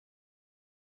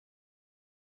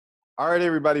All right,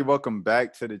 everybody, welcome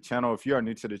back to the channel. If you are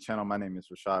new to the channel, my name is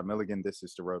Rashad Milligan. This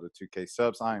is Terrell, the 2K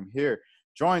Subs. I am here,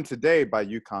 joined today by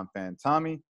UConn fan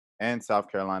Tommy and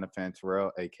South Carolina fan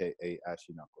Terrell, a.k.a.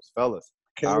 Ashy Knuckles. Fellas,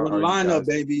 how are you Carolina, guys?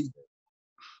 baby.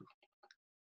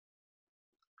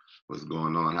 What's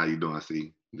going on? How you doing? I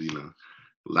see, the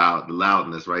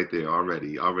loudness right there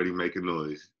already making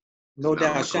noise. No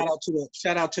doubt.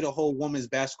 Shout out to the whole women's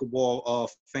basketball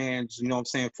fans, you know what I'm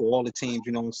saying, for all the teams,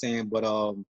 you know what I'm saying. But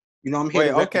I'm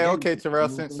here. Wait, okay, Terrell.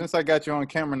 Since I got you on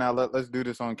camera now, let's do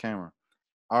this on camera.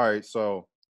 All right, so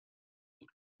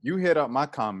you hit up my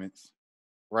comments,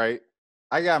 right?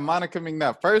 I got Monica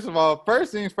McNutt. First of all,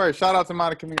 first things first, shout out to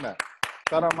Monica McNutt.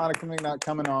 Shout out Monica McNutt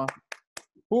coming on.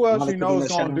 Who else Monica you know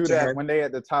is McNutt, going to do shout out to that her. when they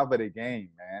at the top of the game,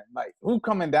 man? Like, who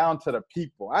coming down to the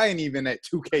people? I ain't even at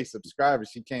 2K subscribers.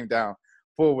 She came down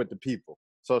full with the people.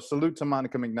 So salute to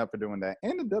Monica McNutt for doing that.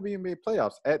 And the WNBA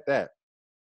playoffs at that.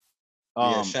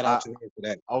 Yeah, shout out to her for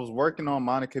that. I was working on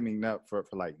Monica McNutt for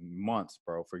like months,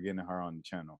 bro, for getting her on the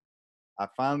channel. I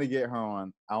finally get her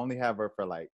on. I only have her for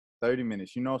like 30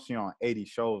 minutes. You know she on 80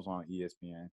 shows on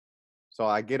ESPN. So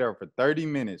I get her for 30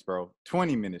 minutes, bro.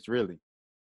 20 minutes, really.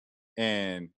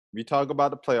 And we talk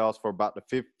about the playoffs for about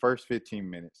the first 15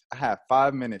 minutes. I have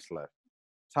 5 minutes left.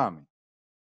 Tommy,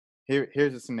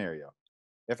 here's a scenario.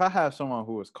 If I have someone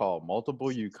who has called multiple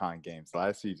UConn games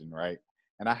last season, right,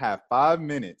 and I have 5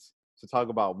 minutes to talk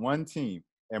about one team,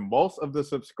 and most of the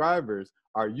subscribers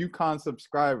are UConn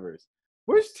subscribers,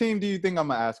 which team do you think I'm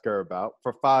going to ask her about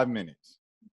for 5 minutes?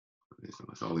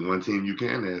 It's only one team you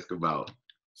can ask about.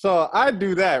 So I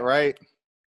do that, right?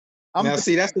 I'm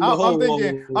thinking,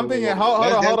 hold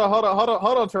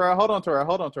on,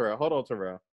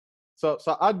 Terrell. So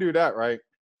I do that, right?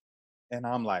 And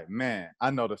I'm like, man, I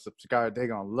know the subscribers, they're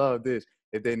going to love this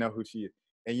if they know who she is.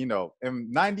 And, you know,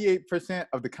 and 98%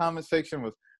 of the comment section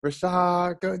was,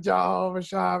 Rashad, good job,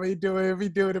 Rashad, we do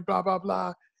it, blah, blah,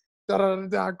 blah,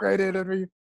 da-da-da-da, great interview.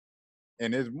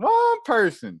 And there's one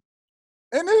person,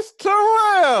 and it's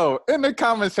Terrell in the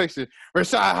comment section.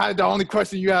 Rashad, the only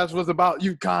question you asked was about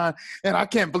UConn, and I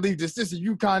can't believe this is a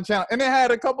UConn channel. And it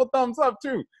had a couple thumbs up,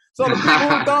 too. So the people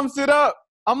who thumbs it up,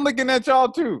 I'm looking at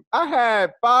y'all, too. I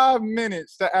had 5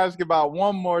 minutes to ask about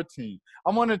one more team. I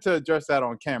wanted to address that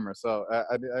on camera, so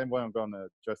I wasn't going to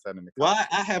address that in the comments. Well,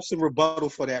 I have some rebuttal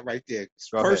for that right there.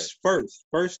 First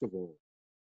of all,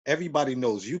 everybody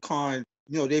knows UConn,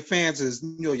 you know, their fans is,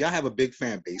 you know, y'all have a big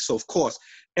fan base. So, of course,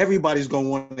 everybody's going to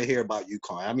want to hear about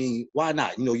UConn. I mean, why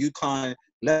not? You know, UConn,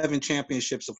 11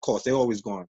 championships, of course, they're always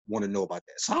going to want to know about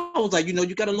that. So I was like, you know,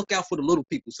 you got to look out for the little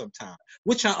people sometime,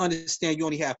 which I understand you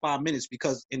only have 5 minutes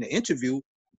because in the interview,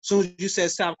 as soon as you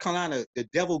said South Carolina, the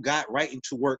devil got right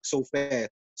into work so fast. As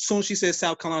soon as she said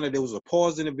South Carolina, there was a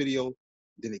pause in the video.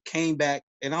 Then it came back.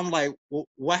 And I'm like, well,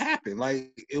 what happened?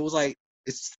 Like, it was like,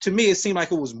 to me, it seemed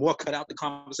like it was more cut out the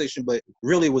conversation, but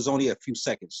really it was only a few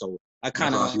seconds. So I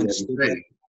kind of understood that.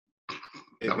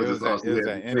 That was just all she had to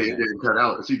say. It didn't cut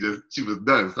out. She was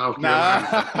done. South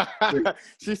Carolina. Nah.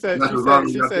 she said,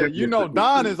 you know,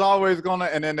 Don is always gonna,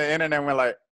 and then the internet went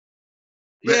like,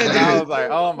 yeah. And I was like,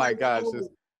 oh my gosh, it's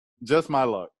just my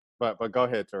luck. But go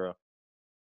ahead, Terrell.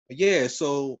 Yeah,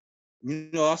 so you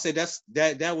know, I said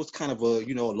that was kind of a,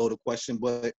 you know, a loaded question,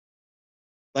 but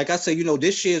like I said, you know,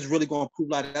 this year is really going to prove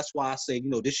a lot. That's why I say, you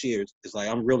know, this year is like,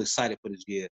 I'm real excited for this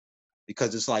year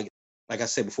because it's like I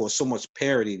said before, so much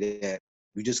parity that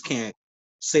we just can't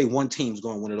say one team's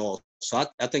going to win it all. So I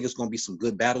think it's going to be some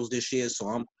good battles this year. So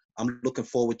I'm looking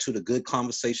forward to the good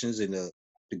conversations and the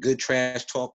good trash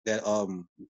talk that,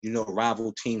 you know,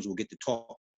 rival teams will get to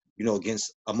talk, you know,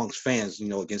 amongst fans, you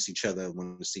know, against each other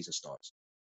when the season starts.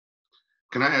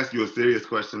 Can I ask you a serious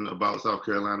question about South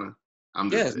Carolina?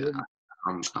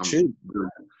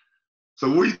 So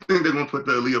where do you think they're gonna put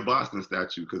the Aaliyah Boston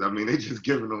statue? Because I mean, they just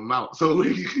giving them out. So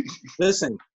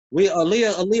listen,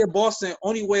 Aaliyah Boston.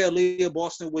 Only way Aaliyah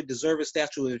Boston would deserve a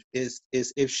statue is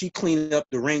if she cleaned up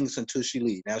the rings until she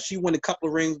leave. Now, if she won a couple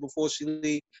of rings before she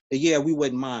leave, then yeah, we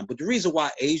wouldn't mind. But the reason why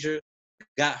Asia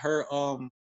got her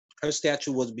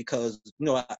statue was because, you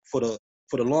know, for the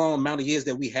long amount of years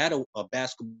that we had a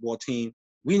basketball team,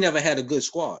 we never had a good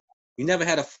squad. We never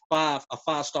had a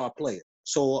five-star player.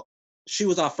 So she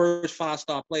was our first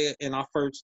 5-star player and our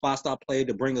first 5-star player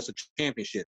to bring us a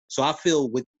championship. So I feel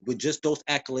with just those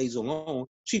accolades alone,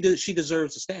 she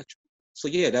deserves a statue. So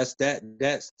yeah, that's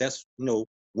you know,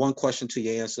 one question to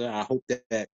your answer. I hope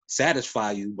that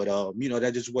satisfy you, but you know,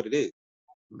 that's just what it is.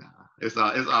 Nah, it's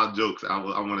all jokes. I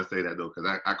want to say that though, because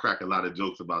I crack a lot of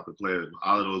jokes about the players.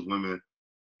 All of those women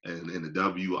and in the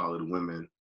W, all of the women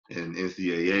in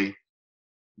NCAA.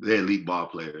 they're elite ball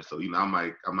players. So, I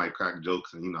might crack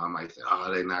jokes and, I might say,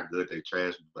 oh, they're not good, they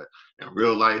trash. But in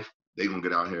real life, they gonna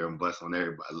get out here and bust on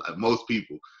everybody, like most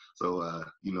people. So,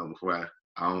 before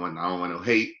I don't want no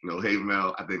hate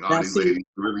mail. I think all Now, these see, ladies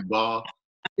really ball.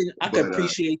 I But could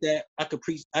appreciate that. I could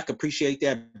appreciate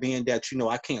that, being that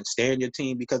I can't stand your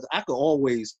team, because I could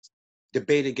always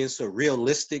debate against a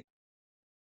realistic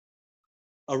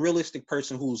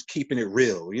person who's keeping it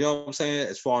real. You know what I'm saying?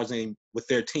 As far as with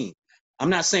their team, I'm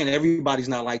not saying everybody's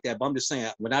not like that, but I'm just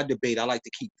saying when I debate, I like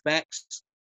to keep facts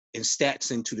and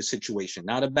stats into the situation,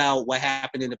 not about what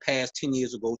happened in the past 10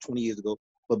 years ago, 20 years ago,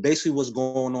 but basically what's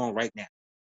going on right now.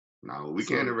 no, we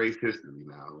can't erase history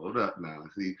now. Hold up now.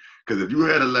 See, because if you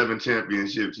had 11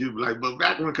 championships, you'd be like, but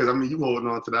back when, because you holding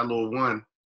on to that little one.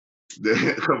 You No,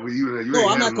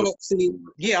 ain't I'm had not no. gonna see.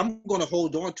 Yeah, I'm gonna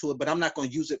hold on to it, but I'm not gonna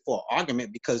use it for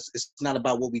argument, because it's not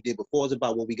about what we did before. It's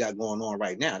about what we got going on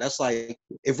right now. That's like,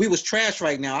 if we was trash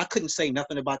right now, I couldn't say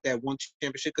nothing about that one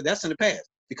championship, because that's in the past.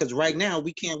 Because right now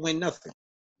we can't win nothing.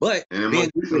 But And then being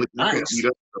most recently, you can't beat nice.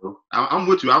 us. So I'm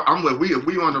with you. I'm with if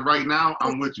we on the right now,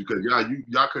 I'm with you, because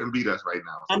y'all couldn't beat us right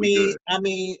now, so we good.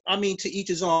 I mean, to each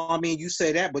his own. I mean, you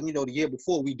say that, but the year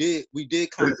before we did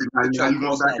kind of put Now y'all you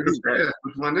going across back our to the knee. past.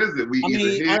 Which one is it? We either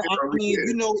here or we here.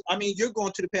 You're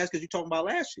going to the past because you're talking about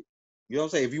last year. You know what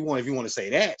I'm saying? If you want to say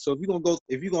that. So if you're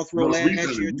gonna throw Most last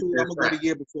recently, year you too, said I'm gonna go that. the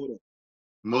year before that.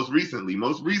 Most recently,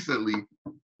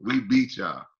 we beat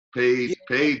y'all. Paige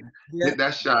Yeah. hit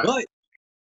that shot. But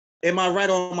am I right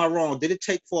or am I wrong? Did it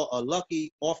take for a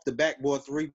lucky off the backboard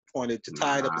 3-pointer to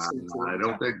tie it up and send it to I overtime?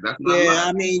 don't think that's not Yeah, luck.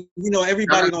 I mean,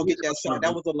 everybody don't get that shot.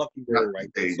 That was a lucky goal right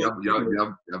there. Hey, So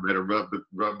y'all better rub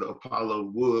the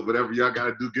Apollo wood, whatever y'all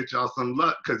gotta do, get y'all some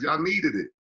luck, because y'all needed it.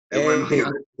 hey,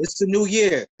 it's a new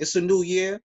year. It's a new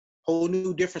year. Whole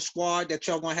new different squad that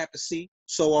y'all gonna have to see.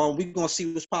 So we gonna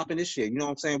see what's popping this year. You know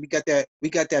what I'm saying? We got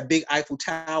that big Eiffel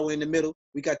Tower in the middle.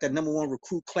 We got that #1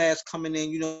 recruit class coming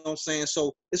in. You know what I'm saying?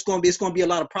 So it's gonna be a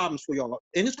lot of problems for y'all,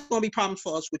 and it's gonna be problems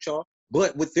for us with y'all.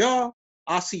 But with y'all,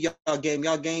 I see y'all game.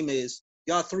 Y'all game is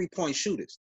y'all 3-point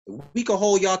shooters. If we can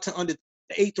hold y'all to under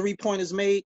 8 3-pointers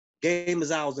made, game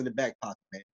is ours in the back pocket,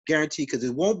 man. Guaranteed, because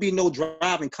it won't be no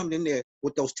driving coming in there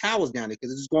with those towers down there,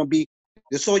 because it's going to be,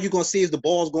 that's all you're going to see is the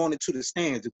balls going into the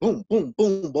stands. Boom, boom,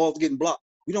 boom, balls getting blocked.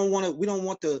 We don't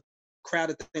want the crowd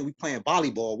to think we playing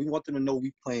volleyball. We want them to know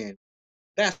we playing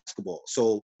basketball.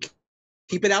 So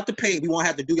keep it out the paint. We won't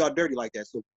have to do y'all dirty like that.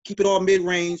 So keep it all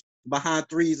mid-range, behind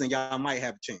threes, and y'all might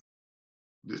have a chance.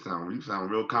 You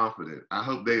sound real confident. I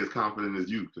hope they as confident as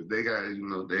you, because they got,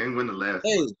 they ain't win the last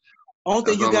Hey, one. only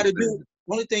thing That's you all I'm got to saying.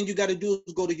 do,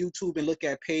 is go to YouTube and look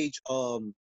at Paige's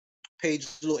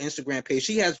little Instagram page.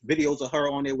 She has videos of her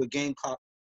on there with Gamecock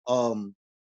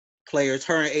players,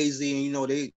 her and AZ,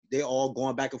 and they all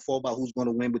going back and forth about who's going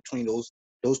to win between those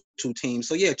two teams.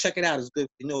 So yeah, check it out. It's good.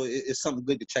 It's something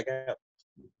good to check out.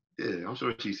 Yeah, I'm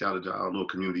sure she shouted y'all a little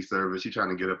community service. She trying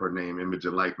to get up her name, image,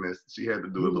 and likeness. She had to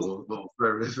do a little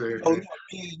service there.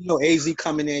 AZ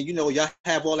coming in. Y'all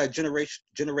have all that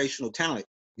generational talent.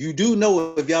 You do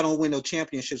know if y'all don't win no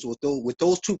championships with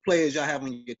those two players y'all have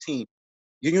on your team,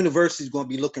 your university is going to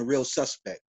be looking real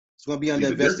suspect. It's going to be under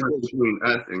The difference investigation. between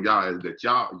us and y'all is that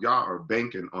y'all are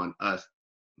banking on us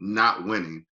not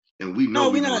winning, and we know No,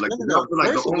 we're we're gonna not. like. No, I no. feel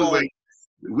like the only way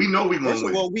we know we're gonna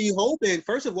win.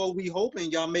 First of all, we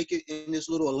hoping y'all make it in this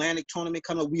little Atlantic tournament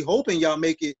coming up. We hoping y'all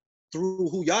make it through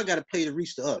who y'all got to play to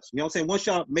reach to us. You know what I'm saying? Once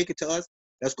y'all make it to us,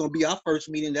 that's going to be our first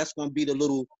meeting. That's going to be the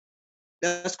little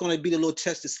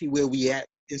test to see where we at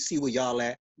and see where y'all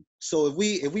at. So if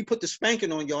we put the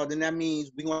spanking on y'all, then that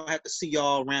means we're gonna have to see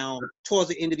y'all around towards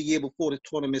the end of the year before the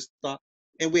tournament starts,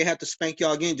 and we have to spank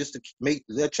y'all again just to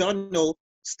let y'all know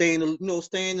stay in the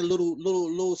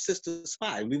little sister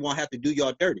spot. And we won't have to do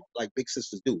y'all dirty like big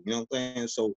sisters do. You know what I'm saying?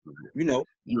 So You ain't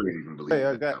even believe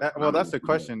it. Well, that's the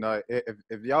question.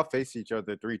 If y'all face each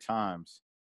other 3 times,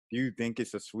 do you think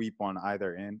it's a sweep on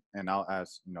either end? And I'll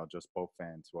ask, just both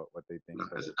fans what they think. No,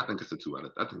 I think it's a 2 out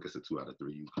of. I think it's a 2 out of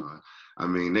 3 UConn. I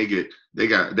mean, they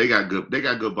got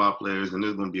good ball players, and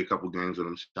there's going to be a couple games where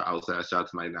them outside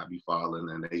shots might not be falling,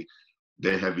 and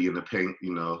they're heavy in the paint.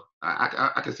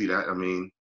 I can see that. I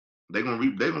mean, they're gonna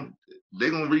rebound.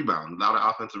 A lot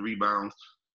of offensive rebounds.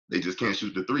 They just can't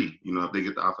shoot the 3. If they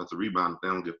get the offensive rebound, if they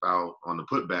don't get fouled on the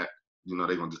putback, they're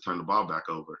gonna just turn the ball back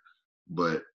over.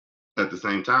 But at the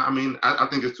same time, I mean, I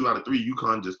think it's 2 out of 3.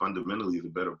 UConn just fundamentally is a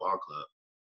better ball club.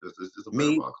 It's a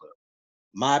better ball club.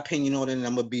 My opinion on it, and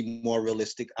I'm gonna be more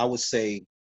realistic. I would say,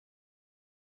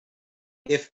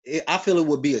 I feel it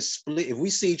would be a split. If we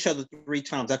see each other 3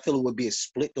 times, I feel it would be a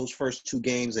split those first 2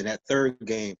 games, and that third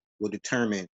game will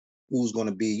determine who's going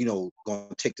to be, you know, going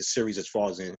to take the series as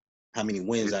far as in how many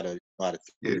wins out of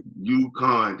three.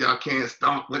 UConn, y'all can't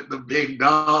stomp with the big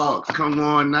dogs. Come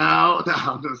on now.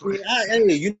 I'm just like,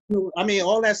 Hey, you know, I mean,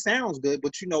 all that sounds good,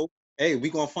 but you know, hey, we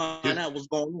gonna find out what's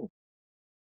going on.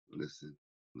 listen,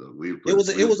 look, It was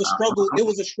a struggle. It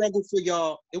was a struggle for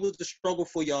y'all. It was a struggle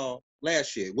for y'all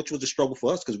last year, which was a struggle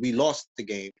for us because we lost the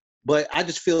game. But I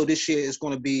just feel this year it's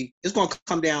going to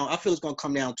come down. I feel it's going to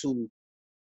come down to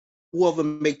whoever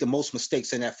make the most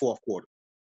mistakes in that fourth quarter.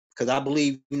 Because I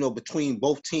believe, you know, between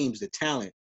both teams, the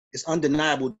talent, it's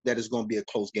undeniable that it's going to be a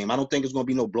close game. I don't think it's going to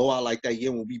be no blowout like that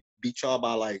year when we beat y'all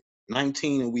by like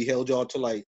 19 and we held y'all to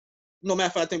like, no matter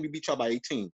of fact, I think we beat y'all by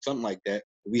 18, something like that.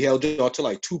 We held y'all to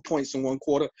like 2 points in one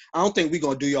quarter. I don't think we're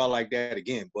going to do y'all like that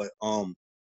again. But,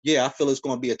 yeah, I feel it's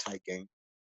going to be a tight game.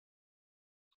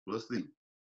 We'll see.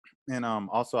 And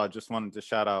also, I just wanted to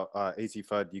shout out AZ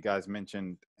Fudd. You guys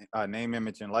mentioned name,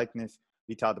 image, and likeness.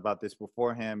 We talked about this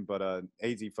beforehand, but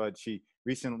AZ Fudd, she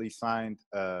recently signed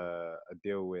a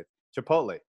deal with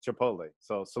Chipotle.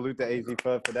 So salute to AZ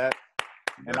Fudd for that.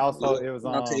 And also, it was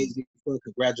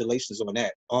congratulations on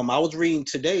that. I was reading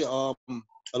today.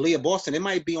 Aaliyah Boston. It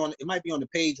might be on the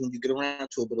page when you get around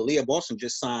to it. But Aaliyah Boston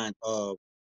just signed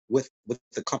with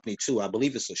the company too. I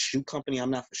believe it's a shoe company.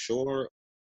 I'm not for sure.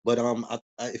 But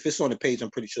if it's on the page, I'm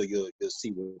pretty sure you'll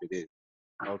see what it is.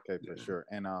 Okay, for sure.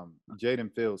 And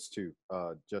Jaden Fields too,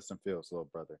 Justin Fields' little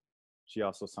brother. She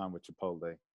also signed with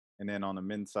Chipotle. And then on the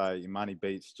men's side, Imani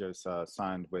Bates just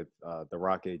signed with the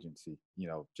Rock Agency, you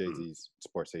know, Jay-Z's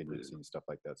sports agency and stuff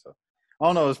like that. So I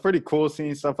don't know, it's pretty cool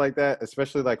seeing stuff like that,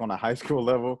 especially like on a high school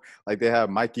level. Like they have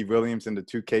Mikey Williams in the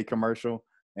 2K commercial,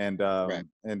 and Right.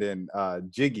 and then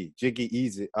Jiggy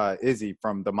Izzy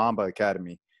from the Mamba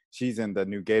Academy. She's in the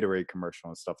new Gatorade commercial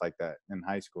and stuff like that in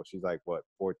high school. She's like, what,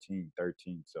 14,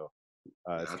 13. So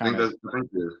it's kind of. I think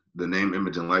the name,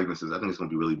 image, and likenesses, I think it's going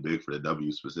to be really big for the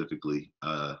W specifically.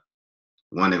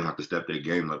 One, they don't have to step their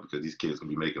game up because these kids can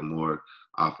be making more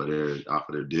off of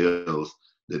their deals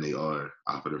than they are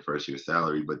off of their first year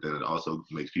salary. But then it also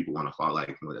makes people want to fall. Like,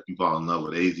 if you fall in love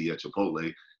with AZ at Chipotle,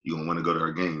 you're going to want to go to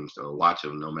her games. So watch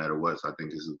them no matter what. So I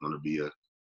think this is going to be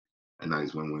a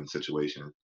nice win-win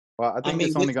situation. Well, I think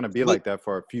it's only going to be like that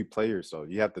for a few players. So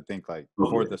you have to think like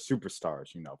for the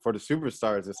superstars, you know, for the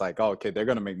superstars, it's like, oh, okay, they're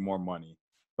going to make more money.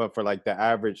 But for like the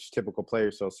average typical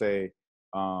player, so say,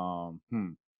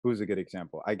 who's a good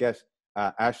example? I guess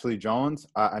Ashley Jones.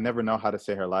 I never know how to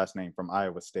say her last name, from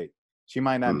Iowa State. She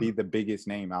might not be the biggest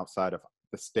name outside of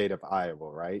the state of Iowa,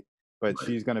 right? But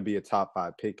she's going to be a top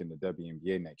 5 pick in the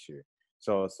WNBA next year.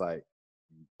 So it's like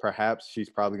perhaps she's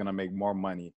probably going to make more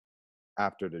money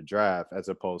after the draft as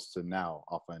opposed to now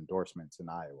off of endorsements in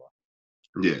Iowa.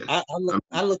 Yeah,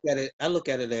 I look at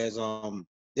it as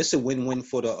it's a win-win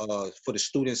for the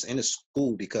students in the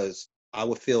school, because I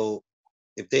would feel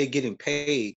if they're getting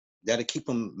paid, that'll keep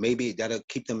them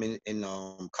in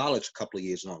college a couple of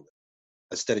years longer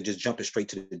instead of just jumping straight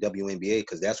to the WNBA,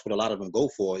 because that's what a lot of them go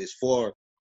for, is for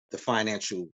the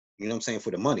financial, you know what I'm saying,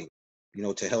 for the money, you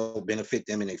know, to help benefit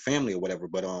them and their family or whatever.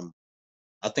 But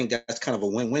I think that's kind of a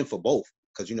win-win for both,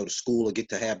 because you know the school will get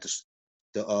to have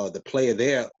the player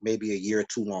there maybe a year or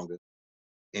two longer,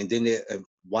 and then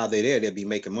while they're there, they'll be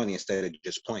making money instead of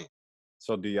just playing.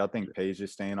 So do y'all think Paige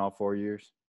is staying all 4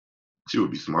 years? She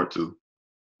would be smart too.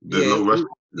 There's no rush.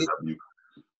 I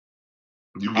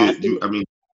mean,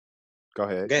 go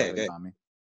ahead, Tommy.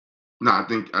 No, I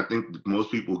think most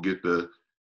people get the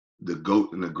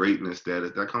GOAT and the greatness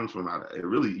that comes from out of it.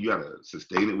 Really, you gotta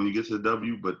sustain it when you get to the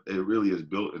W, but it really is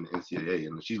built in the NCAA,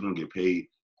 and she's gonna get paid.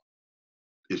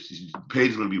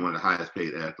 Paige is gonna be one of the highest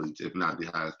paid athletes, if not the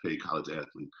highest paid college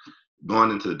athlete.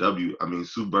 Going into the W, I mean,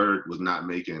 Sue Bird was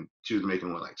making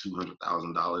what, like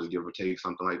 $200,000, give or take,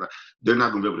 something like that. They're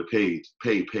not gonna be able to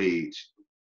pay Paige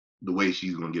the way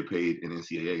she's gonna get paid in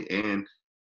NCAA, and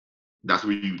that's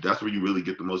where you really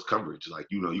get the most coverage. Like,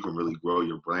 you know, you can really grow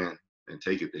your brand and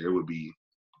take it there. It would be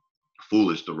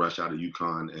foolish to rush out of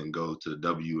UConn and go to the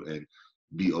W and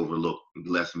be overlooked,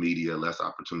 less media, less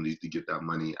opportunities to get that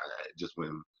money.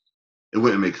 It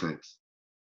wouldn't make sense.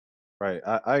 Right,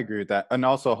 I agree with that. And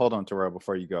also, hold on, Terrell,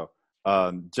 before you go,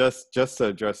 just to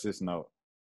address this note,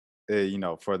 you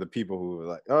know, for the people who were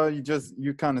like, oh,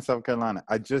 UConn in South Carolina.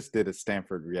 I just did a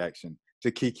Stanford reaction to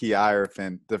Kiki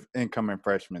Ierfin, the incoming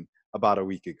freshman, about a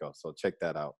week ago. So check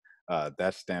that out.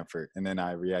 That's Stanford. And then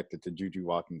I reacted to Juju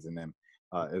Watkins and them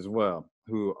as well,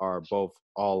 who are both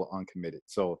all uncommitted.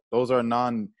 So those are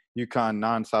non-UConn,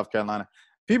 non-South Carolina.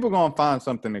 People going to find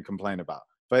something to complain about.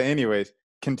 But anyways,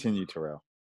 continue, Terrell.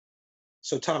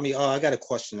 So Tommy, I got a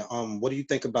question. What do you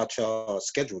think about your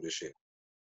schedule this year?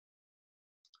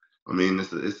 I mean,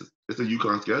 it's a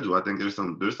UConn schedule. I think there's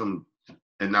some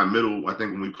in that middle. I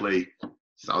think when we play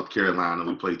South Carolina,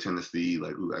 we play Tennessee.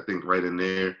 Like I think right in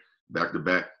there, back to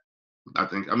back. I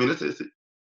mean,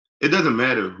 it doesn't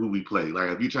matter who we play.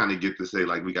 Like if you're trying to get to say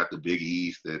like we got the Big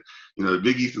East, and the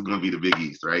Big East is going to be the Big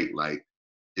East, right? Like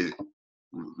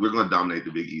we're going to dominate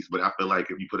the Big East. But I feel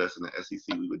like if you put us in the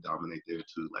SEC, we would dominate there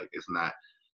too. Like it's not.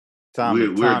 Tommy.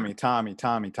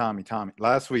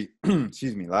 Last week,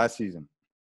 excuse me, last season,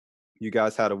 you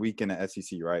guys had a week in the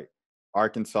SEC, right?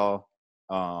 Arkansas,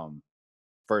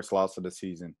 first loss of the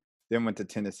season. Then went to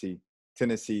Tennessee.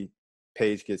 Tennessee,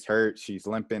 Paige gets hurt. She's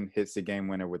limping, hits the game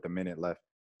winner with a minute left.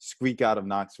 Squeak out of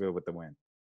Knoxville with the win.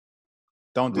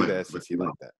 Don't do the SEC like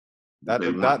that.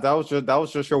 That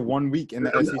was just your 1 week in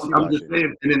the SEC. I'm just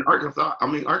saying, and in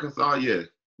Arkansas, yeah,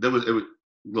 it was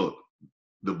look,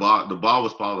 the ball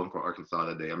was falling for Arkansas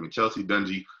that day. I mean, Chelsea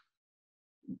Dungy,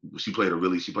 she played a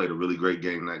really great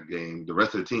game that game. The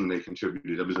rest of the team, they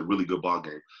contributed. It was a really good ball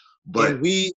game. But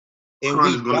we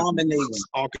dominate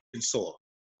Arkansas,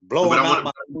 blow them out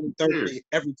by 30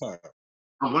 every time.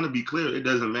 I want to be clear. It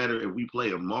doesn't matter if we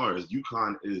play a Mars.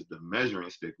 UConn is the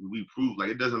measuring stick. We prove like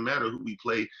it doesn't matter who we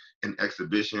play in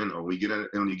exhibition or we get in,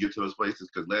 when you get to those places.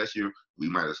 Because last year we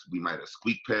might have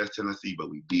squeaked past Tennessee,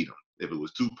 but we beat them. If it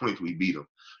was 2 points, we beat them.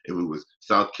 If it was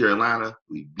South Carolina,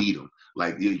 we beat them.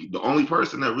 Like the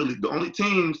only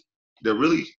teams that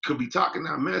really could be talking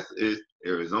that mess is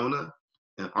Arizona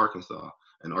and Arkansas.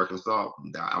 And Arkansas,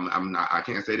 I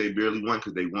can't say they barely won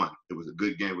because they won. It was a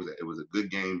good game. It was a good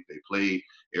game. They played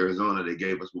Arizona. They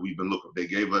gave us what we've been looking for. They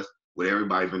gave us what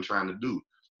everybody's been trying to do.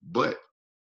 But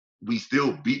we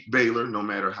still beat Baylor, no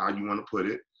matter how you want to put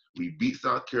it. We beat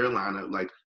South Carolina.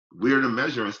 Like, we're the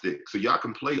measuring stick. So y'all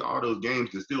can play all those games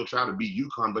to still try to beat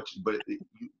UConn, but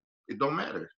it don't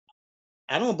matter.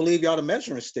 I don't believe y'all the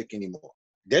measuring stick anymore.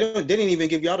 They didn't even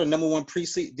give y'all the number one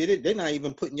preseason. They're not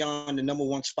even putting y'all in the number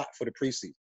one spot for the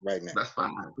preseason right now. That's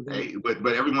fine. Hey, but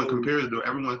everyone compares to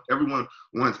everyone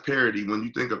wants parity. When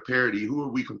you think of parity,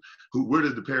 where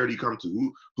does the parity come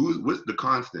to? What's the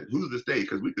constant? Who's the state?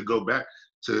 Because we could go back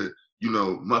to,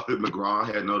 Muffet McGraw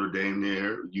had Notre Dame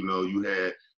there. You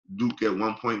had Duke at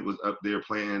one point was up there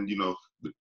playing,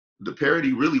 the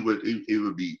parity really would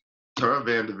be Tara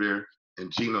Vanderveer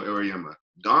and Gino Auriemma.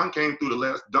 Dawn came through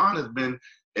Dawn has been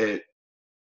at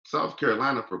South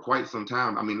Carolina for quite some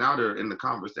time. I mean, now they're in the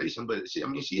conversation, but she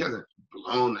hasn't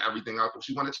blown everything out.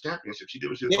 She won a championship. She did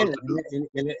what she was supposed to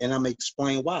do. And I'm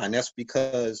explaining why. And that's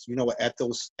because, at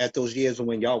those years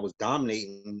when y'all was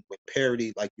dominating with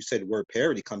parity, like you said, the word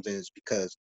parity comes in is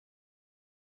because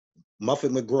Muffet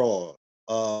McGraw,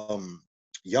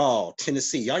 y'all,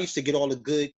 Tennessee, y'all used to get all the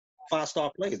good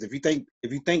 5-star players. If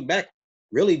you think back,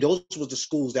 really, those was the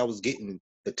schools that was getting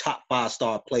the top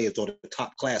 5-star players or the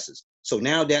top classes. So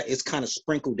now that it's kind of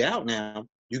sprinkled out, now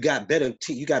you got better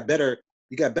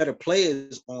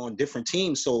players on different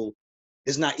teams. So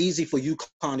it's not easy for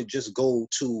UConn to just go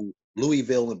to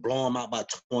Louisville and blow them out by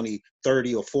 20,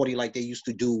 30, or 40 like they used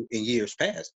to do in years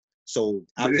past. So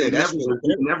I feel it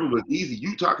never was easy.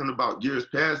 You talking about years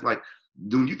past, like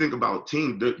when you think about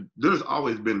teams, there's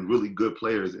always been really good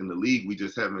players in the league. We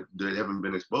just haven't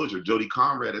been exposure. Jody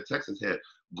Conrad at Texas had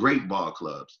great ball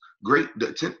clubs.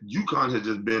 UConn has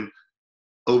just been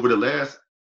over the last,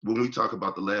 when we talk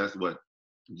about the last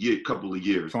couple of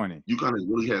years, 20. UConn has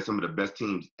really had some of the best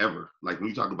teams ever. Like when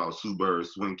you talk about Sue Bird,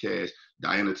 Swin Cash,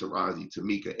 Diana Taurasi,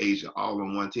 Tamika, Asia, all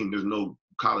on one team. There's no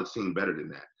college team better than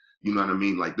that. You know what I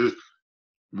mean? Like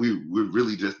we're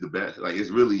really just the best. Like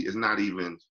it's not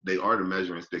even, they are the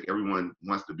measuring stick. Everyone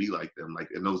wants to be like them. Like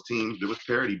in those teams, there was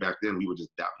parity back then. We were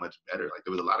just that much better. Like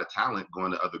there was a lot of talent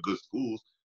going to other good schools.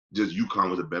 Just UConn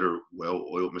was a better,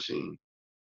 well-oiled machine.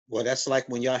 Well, that's like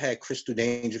when y'all had Crystal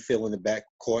Dangerfield in the back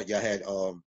court. Y'all had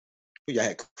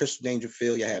Crystal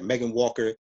Dangerfield. Y'all had Megan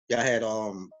Walker. Y'all had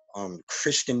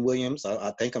Kristen Williams.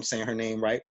 I think I'm saying her name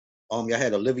right. Y'all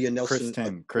had Olivia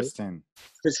Nelson. Kristen.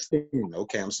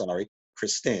 Okay, I'm sorry.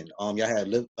 Kristen. Y'all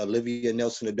had Olivia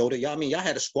Nelson Adota. Y'all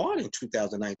had a squad in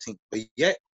 2019, but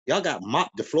yet y'all got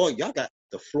mopped the floor. Y'all got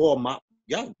the floor mopped.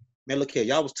 Y'all, man, look here.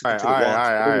 Y'all was taken to the wall.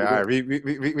 All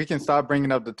right. We can stop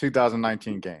bringing up the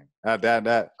 2019 game.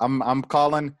 I'm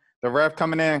calling the ref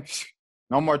coming in.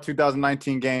 No more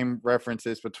 2019 game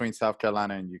references between South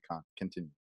Carolina and UConn.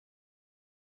 Continue.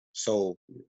 So,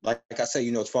 like I said,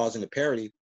 as far as in the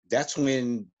parity, that's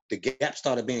when the gap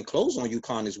started being closed on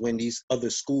UConn, is when these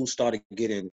other schools started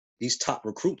getting these top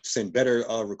recruits and better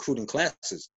recruiting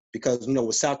classes. Because,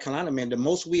 with South Carolina, man,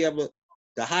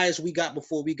 the highest we got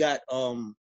before we got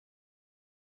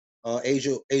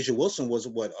Asia Wilson was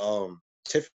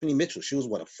Tiffany Mitchell. She was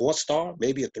a 4-star,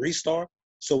 maybe a 3-star.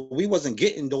 So we wasn't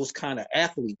getting those kind of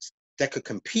athletes that could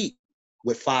compete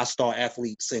with 5-star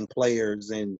athletes and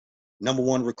players and number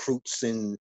one recruits.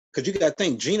 And because you got to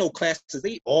think, Geno classes,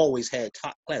 they always had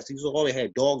top class. These always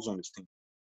had dogs on this team.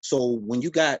 So when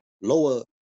you got lower,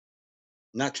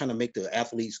 not trying to make the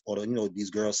athletes or the,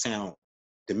 these girls sound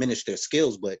diminish their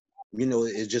skills, but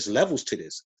it's just levels to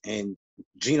this. And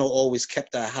Geno always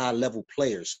kept our high level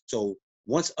players. So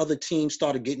once other teams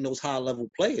started getting those high level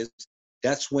players,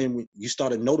 that's when you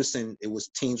started noticing it was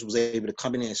teams was able to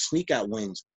come in and sneak out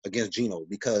wins against Geno.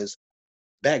 Because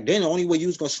back then, the only way you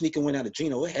was gonna sneak and win out of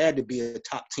Geno, it had to be a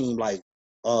top team like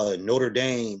Notre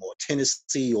Dame or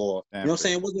Tennessee, or you know what I'm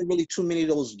saying. It wasn't really too many of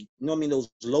those. Those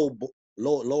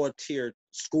lower tier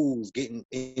schools getting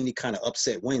any kind of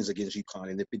upset wins against UConn.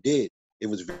 And if it did, it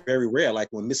was very rare. Like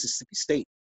when Mississippi State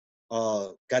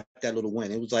got that little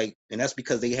win, it was like, and that's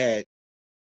because they had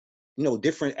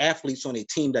different athletes on their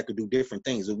team that could do different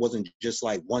things. It wasn't just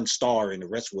like one star and the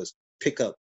rest was pick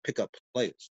up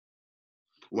players.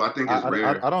 Well, I think it's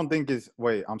rare. I don't think it's.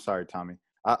 Wait, I'm sorry, Tommy.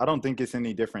 I don't think it's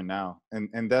any different now,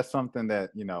 and that's something that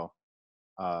the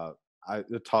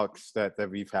talks that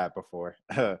we've had before,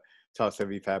 of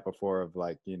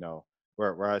like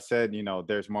where I said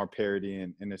there's more parity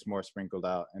and it's more sprinkled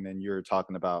out, and then you're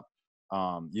talking about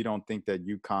you don't think that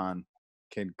UConn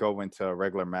can go into a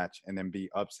regular match and then be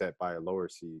upset by a lower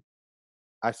seed.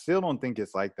 I still don't think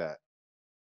it's like that.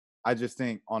 I just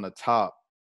think on the top,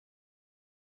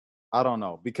 I don't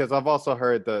know, because I've also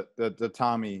heard the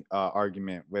Tommy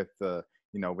argument with the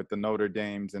with the Notre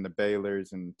Dames and the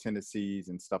Baylors and Tennessees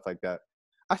and stuff like that.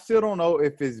 I still don't know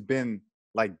if it's been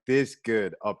like this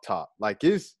good up top. Like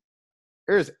there's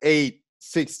 8,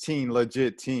 16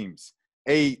 legit teams,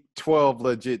 8, 12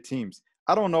 legit teams.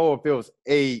 I don't know if it was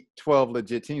 8, 12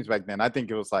 legit teams back then. I think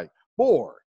it was like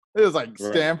 4. It was like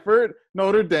right. Stanford,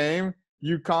 Notre Dame,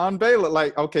 UConn, Baylor.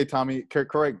 Like, okay, Tommy,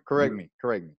 correct me.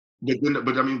 But then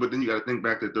you got to think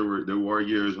back that there were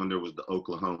years when there was the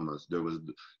Oklahomas, there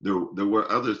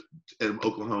were others,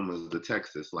 Oklahomas, the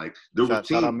Texas, like there were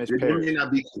teams that may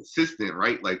not be consistent,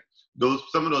 right? Like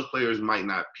some of those players might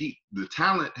not peak. The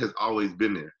talent has always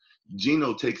been there.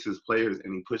 Geno takes his players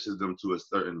and he pushes them to a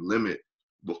certain limit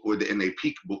and they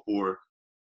peak before,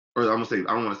 or I don't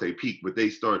want to say peak, but they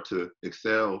start to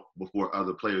excel before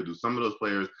other players do. Some of those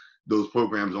players, those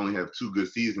programs only have 2 good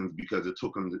seasons because it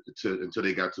took them until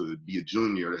they got to be a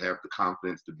junior to have the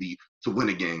confidence to win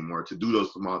a game or to do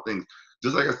those small things.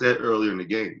 Just like I said earlier in the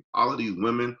game, all of these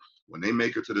women, when they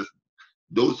make it to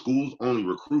those schools only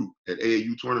recruit at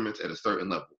AAU tournaments at a certain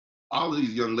level. All of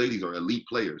these young ladies are elite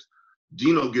players.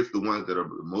 Geno gets the ones that are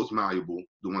the most malleable,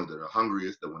 the ones that are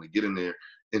hungriest, that want to get in there,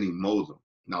 and he molds them.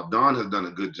 Now, Don has done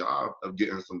a good job of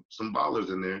getting some ballers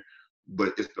in there,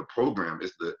 but it's the program.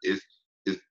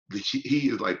 He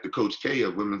is like the Coach K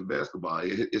of women's basketball.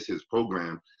 It's his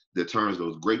program that turns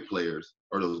those great players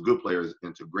or those good players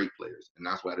into great players, and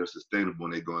that's why they're sustainable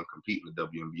and they go and compete in the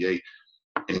WNBA.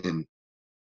 And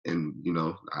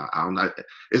I'm not.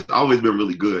 It's always been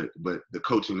really good, but the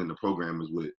coaching in the program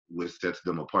is what sets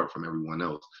them apart from everyone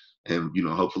else. And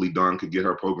hopefully Dawn could get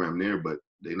her program there, but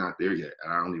they're not there yet.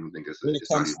 And I don't even think it's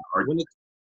not even hard.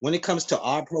 When it comes to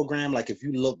our program, like if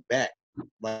you look back,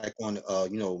 like on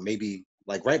maybe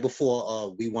like right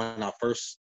before we won our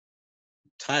first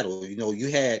title, you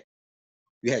had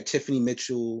Tiffany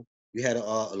Mitchell, you had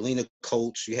Alina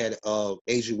Coach, you had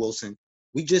Asia Wilson.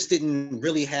 We just didn't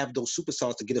really have those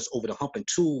superstars to get us over the hump. And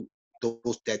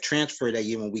that transfer that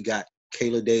year when we got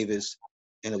Kayla Davis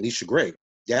and Alicia Gray,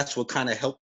 that's what kind of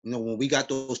helped. When we got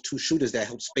those 2 shooters that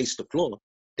helped space the floor,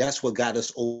 that's what got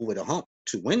us over the hump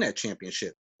to win that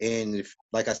championship. And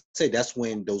like I said, that's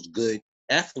when those good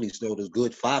athletes, those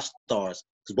good 5 stars,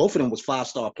 because both of them was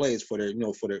 5-star players for their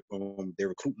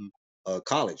recruiting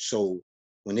college. So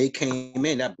when they came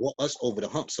in, that brought us over the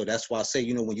hump. So that's why I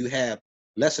say, when you have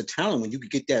lesser talent, when you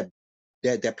could get that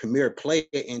premier player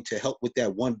in to help with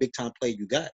that one big time player you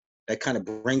got, that kind of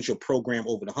brings your program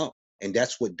over the hump. And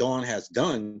that's what Dawn has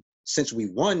done since we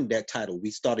won that title.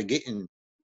 We started getting,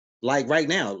 like right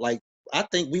now, like I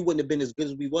think we wouldn't have been as good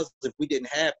as we was if we didn't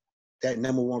have that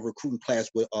number 1 recruiting class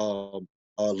with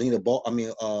Aaliyah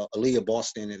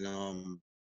Boston and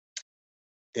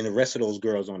the rest of those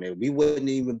girls on there. We wouldn't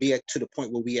even be to the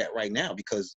point where we at right now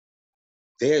because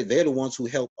they're the ones who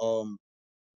helped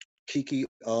Kiki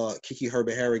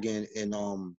Herbert Harrigan and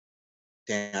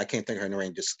I can't think of her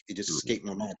name. It just escaped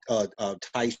my mind.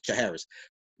 Taisha Harris.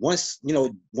 Once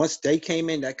they came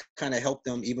in, that kind of helped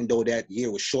them, even though that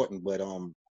year was shortened. But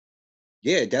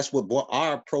that's what brought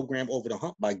our program over the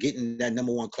hump by getting that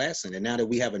number 1 class in. And now that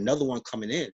we have another one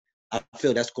coming in, I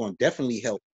feel that's going to definitely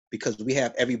help because we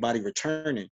have everybody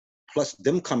returning, plus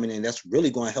them coming in. That's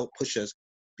really going to help push us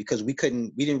because we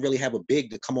didn't really have a big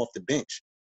to come off the bench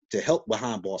to help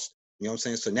behind Boston. You know what I'm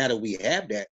saying? So now that we have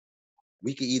that,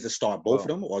 we can either start both of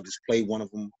them or just play one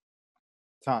of them.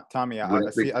 Tommy,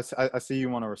 I see you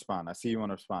want to respond. I see you want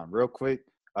to respond real quick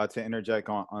to interject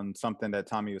on something that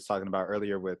Tommy was talking about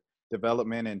earlier with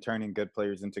development and turning good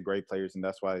players into great players, and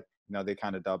that's why they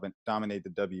kind of dominate the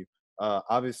W.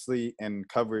 Obviously, in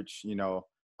coverage,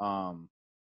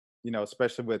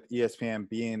 especially with ESPN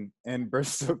being in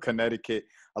Bristol, Connecticut,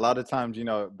 a lot of times,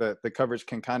 the coverage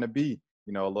can kind of be,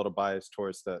 a little biased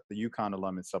towards the UConn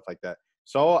alum and stuff like that.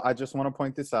 So I just want to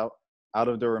point this out. Out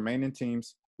of the remaining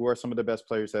teams, who are some of the best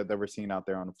players that we're seeing out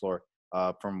there on the floor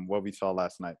from what we saw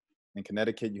last night? In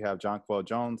Connecticut, you have Jonquel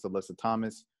Jones, Alyssa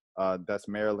Thomas. That's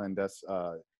Maryland. That's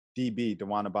DB,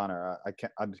 DeWanna Bonner. I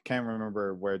can't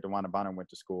remember where DeWanna Bonner went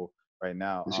to school right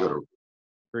now.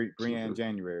 Brianne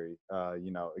January,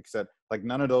 except like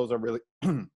none of those are really,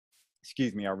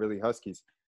 excuse me, are really Huskies.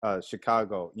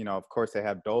 Chicago, of course they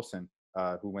have Dolson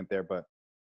who went there, but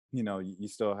you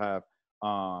still have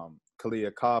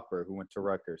Kalia Copper who went to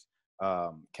Rutgers,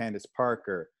 Candace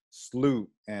Parker, Sloot,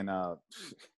 and that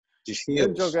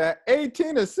joke got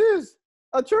 18 assists,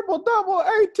 a triple-double,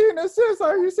 18 assists.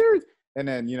 Are you serious? And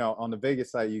then, on the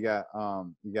Vegas side, you got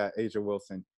Asia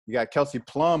Wilson. You got Kelsey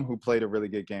Plum, who played a really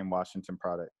good game, Washington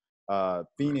product.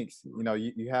 Phoenix,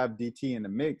 you have DT in the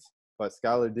mix, but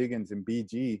Skylar Diggins and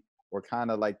BG were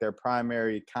kind of like their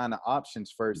primary kind of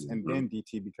options first, and then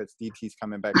DT, because DT's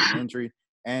coming back from injury,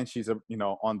 and she's,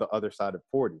 on the other side of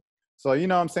 40. So, you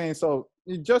know what I'm saying? So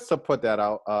just to put that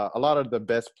out, a lot of the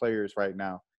best players right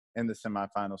now in the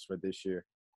semifinals for this year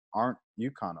aren't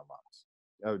UConn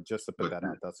alums. Just to put that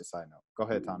out, that's a side note. Go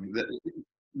ahead, Tommy.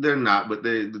 They're not, but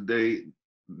they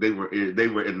were in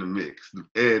the mix.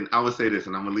 And I would say this,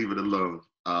 and I'm gonna leave it alone.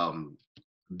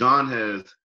 Dawn has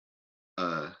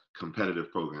a competitive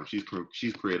program. She's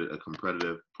created a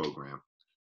competitive program.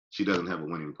 She doesn't have a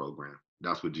winning program.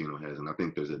 That's what Gino has, and I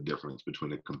think there's a difference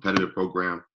between a competitive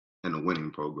program and a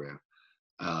winning program.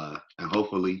 And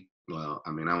hopefully, well,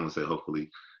 I mean, I won't say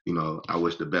hopefully. I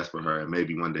wish the best for her, and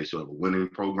maybe one day she'll have a winning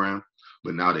program.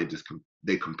 But now they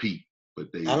compete. But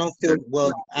I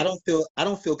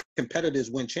don't feel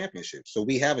competitors win championships. So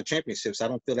we have a championship. So I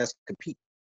don't feel that's compete.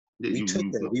 We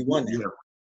won that. You have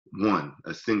won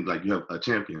a thing, like you have a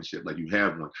championship, like you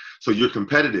have one. So you're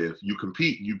competitive, you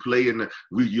compete, you play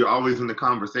you're always in the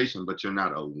conversation, but you're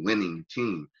not a winning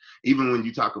team. Even when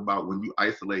you talk about when you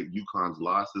isolate UConn's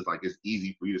losses, like it's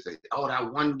easy for you to say, oh,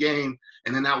 that one game,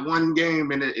 and then that one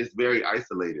game, and it's very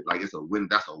isolated. Like it's a win.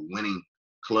 That's a winning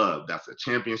club. That's a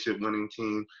championship winning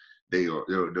team.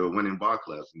 They're winning ball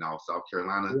clubs. Now South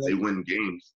Carolina, they win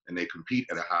games and they compete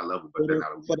at a high level, but they're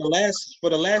not a winning for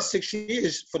the last 6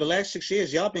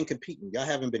 years, y'all been competing. Y'all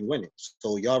haven't been winning.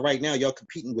 So y'all right now, y'all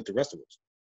competing with the rest of us.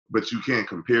 But you can't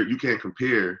compare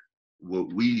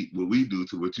what we do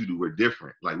to what you do. We're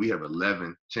different. Like we have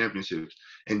 11 championships,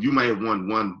 and you might have won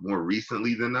one more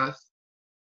recently than us.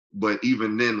 But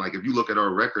even then, like if you look at our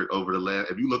record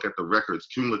if you look at the records,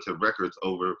 cumulative records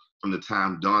over from the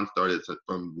time Dawn started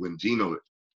from when Gino,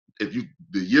 the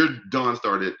year Dawn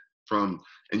started from,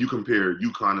 and you compare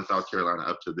UConn and South Carolina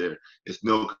up to there, it's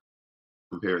no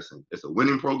comparison. It's a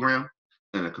winning program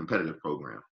and a competitive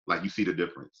program. Like you see the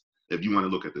difference if you want to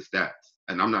look at the stats.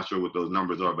 And I'm not sure what those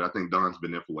numbers are, but I think Dawn's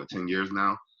been there for 10 years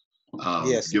now.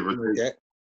 Yes, give or take.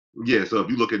 Yeah, so if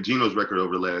you look at Gino's record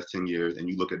over the last 10 years and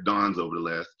you look at Dawn's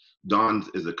Dawn's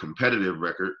is a competitive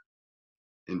record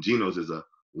and Gino's is a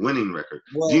winning record.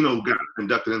 Well, Gino got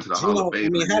inducted into the Hall of Fame. I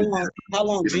mean, how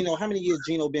long Gino, how many years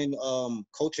Gino been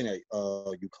coaching at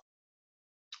UConn?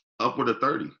 Upward of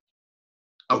 30.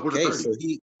 So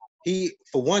he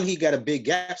for one, he got a big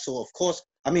gap. So of course,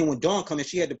 I mean, when Dawn came in,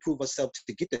 she had to prove herself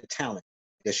to get the talent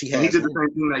that she has. And he did the same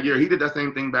thing that year. He did that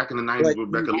same thing back in the 90s with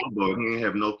Rebecca Lobo. He didn't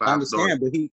have no 5 stars. I understand,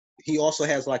 but he also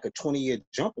has like a 20-year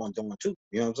jump on Dawn too.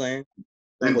 You know what I'm saying?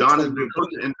 And Dawn has been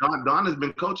coaching. And Dawn has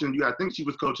been coaching. I think she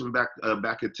was coaching back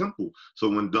at Temple. So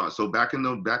back in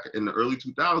the early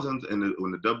 2000s, and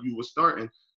when the W was starting,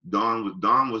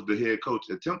 Dawn was the head coach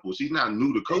at Temple. She's not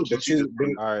new to coaching.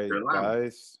 All right,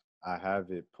 guys, I have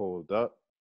it pulled up.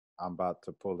 I'm about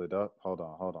to pull it up. Hold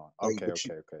on. Okay.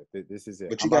 This is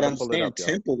it. But you got to understand,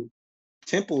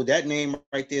 Temple, that name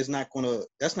right there is not gonna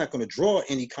draw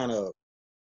any kind of.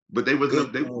 But they went to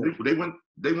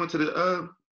the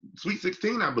Sweet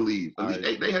 16, I believe.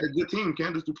 They had a good team.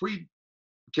 Candace Dupree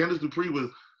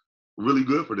was really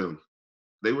good for them.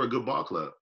 They were a good ball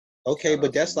club. Okay,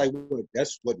 but that's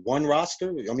what one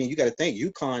roster. I mean, you got to think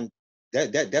UConn.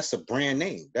 that's a brand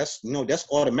name. That's that's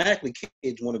automatically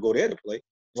kids want to go there to play.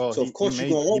 Well, So of course you're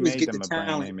gonna he always made get the them a brand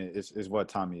talent. name is what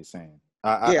Tommy is saying.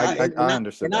 Yeah, I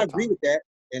understood and I that, agree Tommy. with that.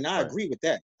 And I Right. agree with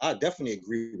that. I definitely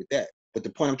agree with that. But the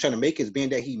point I'm trying to make is being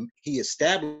that he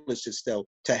established himself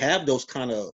to have those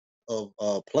kind of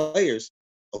players.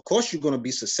 Of course, you're going to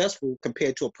be successful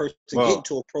compared to a person getting Well,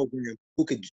 to a program who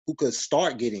could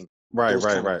start getting right, those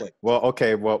right, kind of right. players. Well,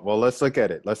 okay. Well, let's look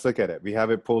at it. Let's look at it. We have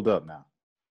it pulled up now.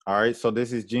 All right. So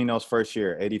this is Gino's first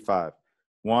year, 85.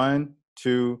 1,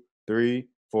 2, 3,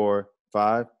 4,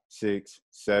 5, 6,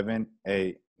 7,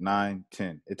 8, 9,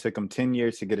 10. It took him 10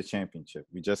 years to get a championship.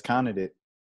 We just counted it.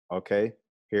 Okay.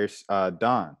 Here's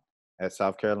Don at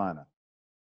South Carolina.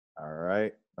 All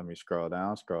right. Let me scroll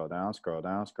down, scroll down, scroll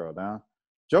down, scroll down.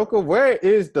 Joker, where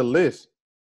is the list?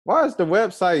 Why is the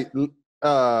website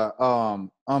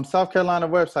South Carolina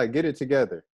website? Get it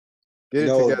together. Get it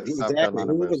No, together, South exactly.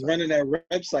 Carolina Who was website. running that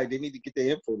website? They need to get their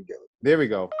info together. There we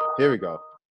go. Here we go.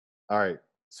 All right.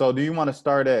 So do you want to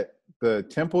start at the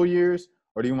Temple years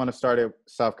or do you want to start at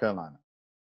South Carolina?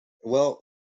 Well,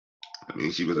 I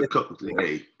mean, she was a coach.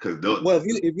 Hey, because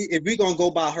if we're gonna go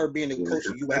by her being a coach,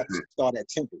 you have to start at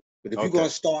Temple. But if you're gonna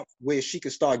start where she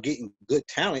can start getting good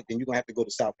talent, then you're gonna have to go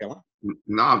to South Carolina.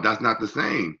 no, that's not the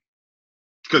same.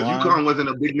 Because UConn wasn't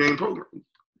a big name program.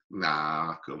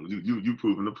 Nah, come you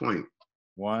proving the point.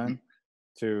 1,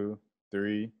 2,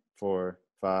 3, 4,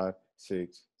 5,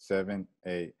 6, 7,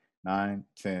 8, 9,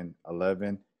 10,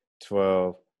 11,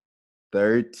 12,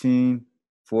 13,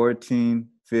 14,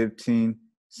 15,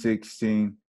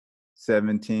 16,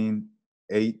 17,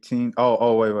 18.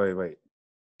 Oh, wait.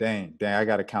 Dang, I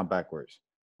got to count backwards.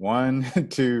 1,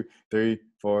 2, 3,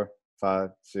 4, 5,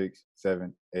 6,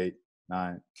 7, 8,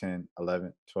 9, 10,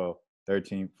 11, 12,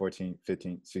 13, 14,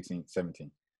 15, 16,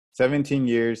 17. 17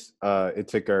 years it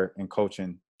took her in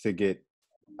coaching to get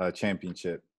a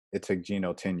championship. It took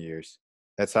Gino 10 years.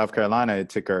 At South Carolina, it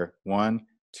took her 1,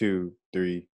 2,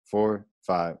 3, 4,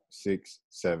 5, 6,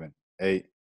 7, 8,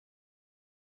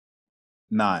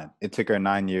 9. It took her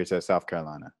 9 years at South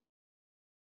Carolina.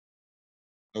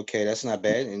 Okay, that's not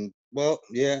bad. And well,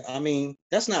 yeah, I mean,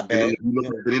 that's not bad. And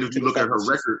if you look at her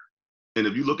record, and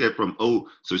if you look at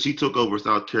so she took over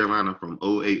South Carolina from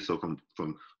 08. So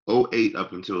from 08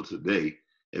 up until today,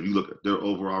 if you look at their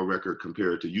overall record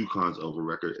compared to UConn's overall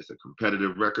record, it's a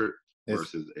competitive record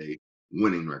versus a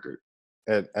winning record.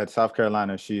 At South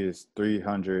Carolina, she is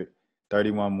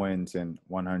 331 wins and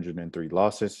 103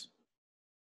 losses.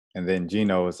 And then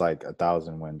Gino is like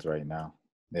 1,000 wins right now.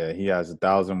 Yeah, he has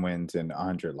 1,000 wins and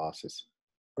 100 losses.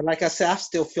 But like I said, I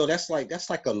still feel that's like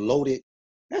a loaded.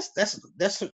 That's.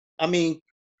 I mean,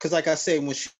 because like I said,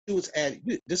 when she was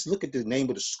just look at the name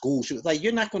of the school. She was like,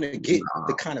 you're not going to get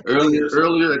the kind of players.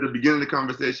 Earlier at the beginning of the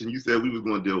conversation, you said we was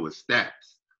going to deal with stats.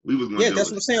 We was going to deal that's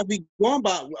with what I'm saying. We going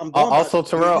by. I'm going also, by,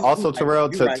 Terrell.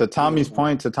 To Tommy's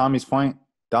point,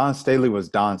 Don Staley was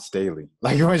Don Staley.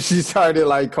 Like when she started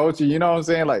like coaching, you know what I'm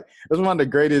saying? Like it was one of the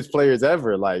greatest players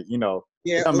ever. Like it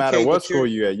don't matter what school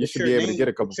you at, you should be able to get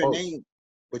a couple votes.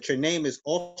 But your name is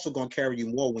also going to carry you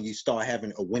more when you start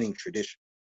having a winning tradition.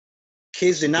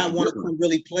 Kids did not want to come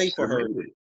really play for her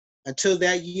until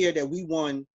that year that we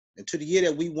won. Until the year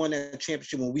that we won that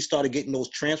championship, when we started getting those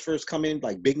transfers coming in,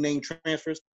 like big name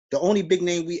transfers. The only big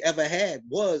name we ever had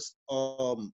was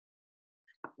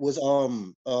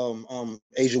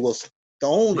Asia Wilson. The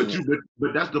only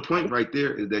but that's the point right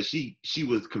there, is that she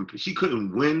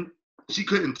couldn't win. She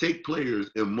couldn't take players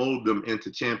and mold them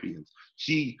into champions.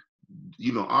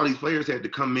 All these players had to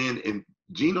come in, and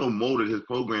Gino molded his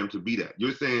program to be that.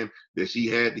 You're saying that she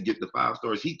had to get the 5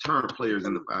 stars. He turned players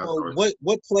into 5 stars.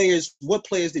 What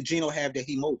players did Gino have that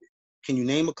he molded? Can you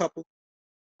name a couple?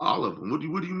 All of them. What do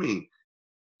you mean?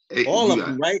 All of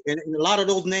them, right? And a lot of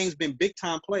those names been big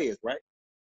time players, right?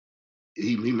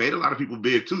 He made a lot of people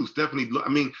big too. Stephanie, I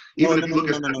mean, even if you look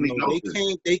at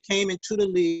Stephanie, they came into the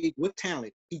league with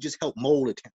talent. He just helped mold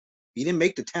the talent. He didn't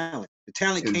make the talent. The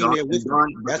talent came there with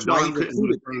him. That's why he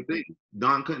recruited.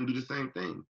 Don couldn't do the same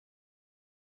thing.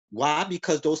 Why?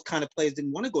 Because those kind of players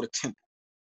didn't want to go to Temple.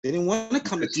 They didn't want to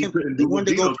come to Temple. They wanted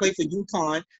to go play for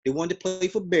UConn. They wanted to play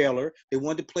for Baylor. They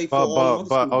wanted to play for all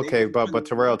but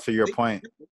Terrell, to your point.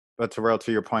 But Terrell,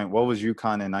 to your point, what was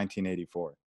UConn in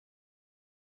 1984?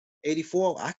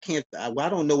 84, I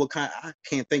don't know what kind. I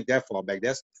can't think that far back.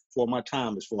 That's before my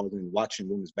time as far as watching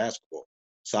women's basketball.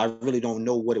 So I really don't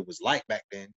know what it was like back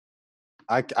then.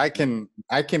 I can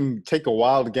take a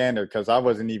wild gander because I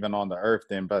wasn't even on the earth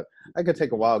then, but I could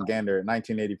take a wild gander. In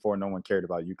 1984, no one cared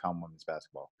about UConn women's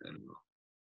basketball.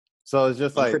 So it's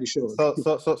just I'm like pretty sure. So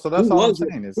that's all I'm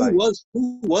saying. Is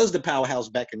who was the powerhouse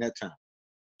back in that time?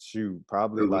 Shoot,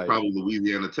 probably It was like probably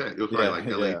Louisiana Tech. It was probably like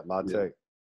LA,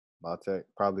 La Tech,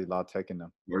 probably La Tech in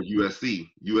them. or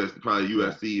USC, probably Yeah.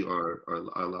 USC or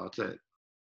La Tech.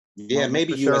 Yeah,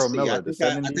 maybe Mr. Cheryl USC. Miller, the I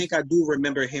 70s. think I do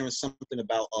remember hearing something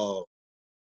about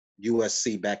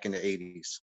USC back in the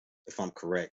 80s, if I'm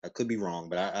correct. I could be wrong,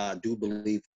 but I do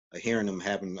believe hearing them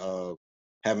having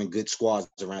good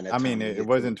squads around that I time. mean, it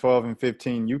wasn't 12 and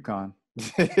 15 UConn.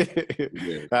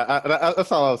 Yeah.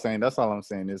 That's all I was saying. That's all I'm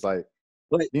saying. It's like,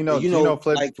 But Gino like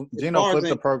as far flipped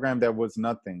as a program that was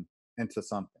nothing into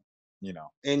something,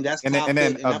 and that's And how I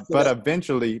then, feel. And I feel but that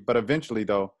eventually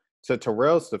though, to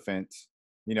Terrell's defense,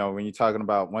 when you're talking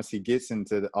about once he gets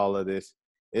into all of this,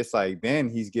 it's like then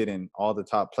he's getting all the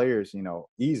top players,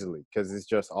 easily because it's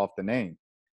just off the name.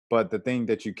 But the thing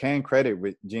that you can credit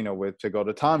with Gino with, to go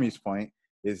to Tommy's point,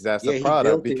 is that's a yeah, he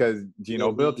product built it. because Yeah,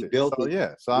 Gino built he it. built So it.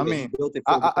 yeah, so I Yeah, he mean, built it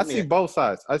for I see him. both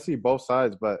sides.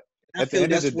 But I at the feel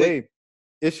end of the that's what day,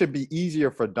 it should be easier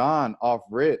for Dawn off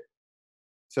rip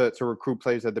to recruit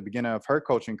players at the beginning of her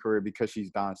coaching career because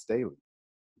she's Dawn Staley.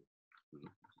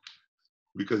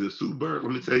 Because if Sue Bird,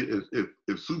 let me tell you,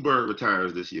 if Sue Bird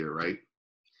retires this year, right,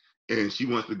 and she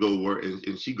wants to go work,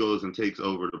 and she goes and takes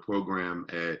over the program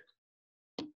at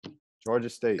Georgia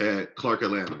State. At Clark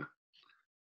Atlanta.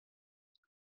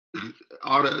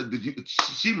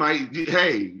 She might,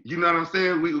 hey, you know what I'm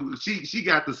saying? She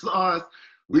got the sauce.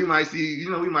 We might see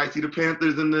the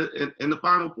Panthers in the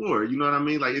Final Four. You know what I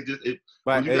mean? Like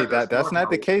But hey, that's not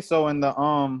the case though in the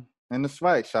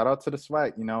SWAC. Shout out to the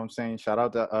SWAC. You know what I'm saying? Shout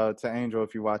out to Angel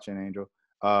if you're watching, Angel.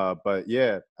 But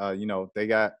yeah, they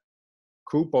got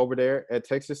Coop over there at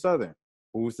Texas Southern.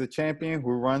 Who's the champion?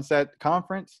 Who runs that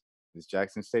conference? It's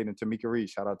Jackson State and Tamika Reed.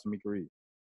 Shout out to Tamika Reed.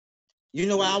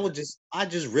 I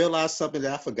just realized something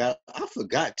that I forgot. I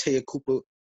forgot Ted Cooper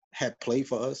had played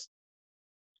for us.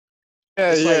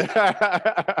 Yeah, it's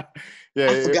yeah.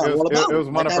 Yeah, I forgot all about it was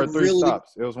one of her three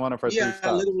stops. It was one of her three stops.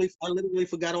 I literally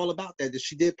forgot all about that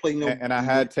she did play. And I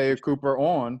had Ted Cooper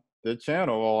on the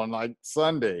channel on like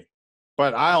Sunday.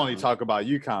 But I only talk about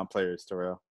UConn players,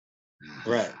 Terrell.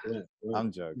 Right.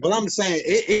 I'm joking. But I'm saying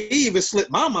it even slipped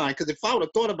my mind, because if I would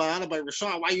have thought about it, I'd be like,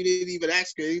 Rashad, why you didn't even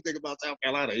ask her anything about South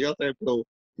Carolina? You know what I'm saying? So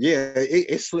yeah,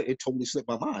 it totally slipped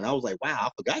my mind. I was like, wow, I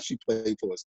forgot she played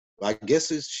for us. But I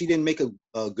guess she didn't make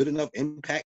a good enough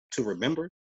impact to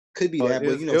remember. Could be that,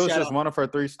 but it was just one of her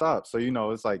three stops. So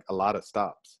it's like a lot of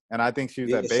stops. And I think she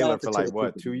was at Baylor for like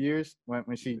what, 2 years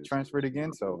when she transferred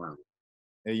again. So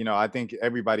I think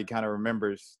everybody kind of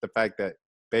remembers the fact that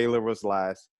Baylor was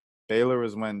last. Baylor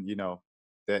was when,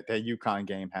 that UConn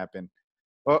game happened.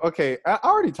 Well, okay, I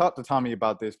already talked to Tommy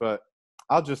about this, but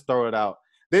I'll just throw it out.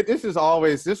 This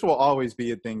will always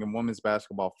be a thing in women's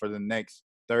basketball for the next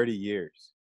 30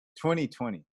 years.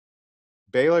 2020.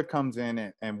 Baylor comes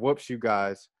in and whoops you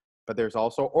guys, but there's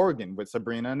also Oregon with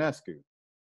Sabrina Ionescu.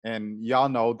 And y'all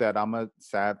know that I'm a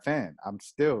Sav fan. I'm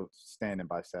still standing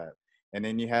by Sav. And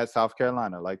then you had South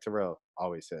Carolina, like Terrell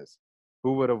always says.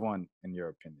 Who would have won, in your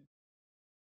opinion?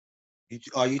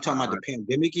 Are you talking about the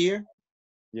pandemic year?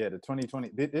 Yeah, the 2020.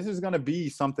 This is going to be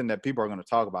something that people are going to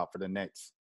talk about for the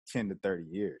next 10 to 30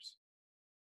 years.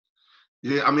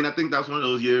 Yeah, I mean, I think that's one of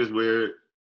those years where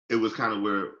it was kind of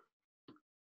where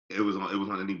it was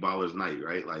on any baller's night,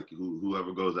 right? Like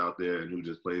whoever goes out there and who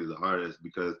just plays the hardest.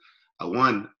 Because I'll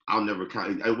never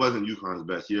count. It wasn't UConn's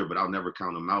best year, but I'll never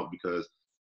count them out because,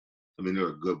 I mean, they're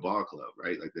a good ball club,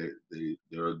 right? Like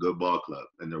they're a good ball club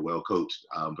and they're well coached.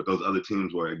 But those other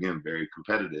teams were, again, very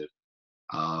competitive.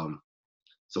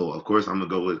 So of course I'm gonna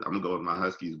go with my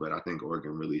Huskies, but I think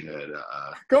Oregon really had.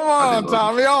 Come on,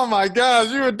 Tommy! Oh my gosh,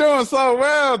 you were doing so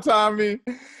well, Tommy.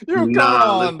 Come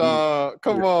on, dog.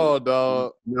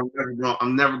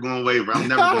 I'm never going to waver. I'm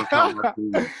never going to count my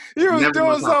team. He was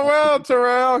doing so well,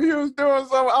 Terrell. He was doing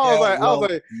so. I was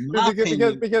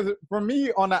like, because for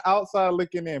me on the outside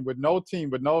looking in, with no team,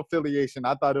 with no affiliation,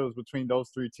 I thought it was between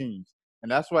those three teams.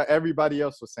 And that's what everybody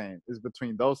else was saying, is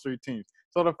between those three teams.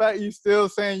 So the fact you still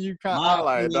saying I'm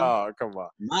like, dog, come on.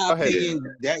 My opinion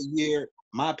that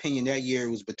year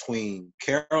was between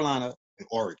Carolina and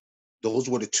Oregon. Those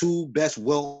were the two best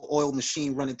well-oiled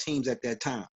machine running teams at that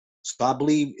time. So I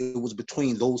believe it was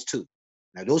between those two.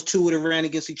 Now those two would have ran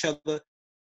against each other.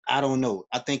 I don't know.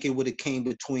 I think it would have came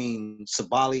between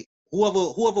Sabali.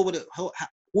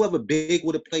 Whoever big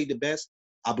would have played the best,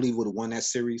 I believe would have won that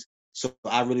series. So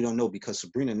I really don't know, because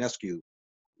Sabrina Ionescu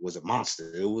was a monster.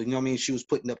 It was, you know what I mean? She was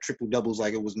putting up triple doubles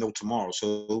like it was no tomorrow.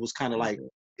 So it was kind of like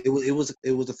it was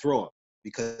a throw up,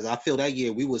 because I feel that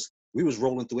year we was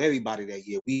rolling through everybody that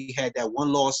year. We had that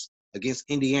one loss against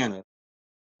Indiana,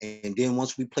 and then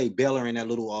once we played Baylor in that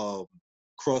little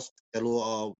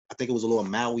I think it was a little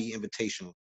Maui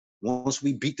Invitational. once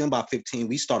we beat them by 15,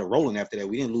 we started rolling after that.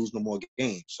 We didn't lose no more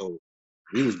games. So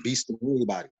we was beasting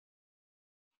everybody.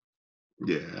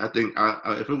 Yeah, I think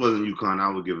if it wasn't UConn, I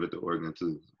would give it to Oregon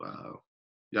too.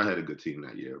 Y'all had a good team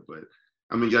that year, but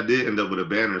I mean, y'all did end up with a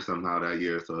banner somehow that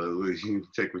year, so you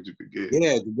take what you could get.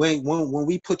 Yeah, when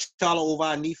we put y'all over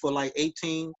our knee for like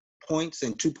 18 points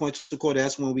and 2 points to quarter,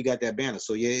 that's when we got that banner.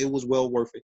 So yeah, it was well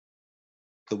worth it.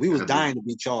 Cause we was dying to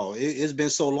beat y'all. It's been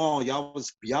so long. Y'all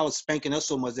was spanking us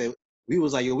so much that we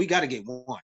was like, yo, we got to get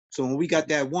one. So when we got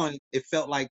that one, it felt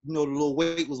like, you know, the little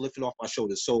weight was lifted off our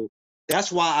shoulders. So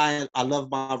that's why I love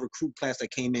my recruit class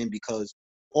that came in, because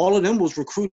all of them was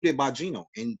recruited by Gino,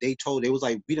 and they was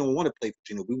like, we don't want to play for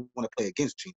Gino, we want to play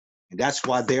against Gino, and that's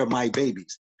why they're my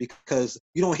babies. Because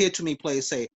you don't hear too many players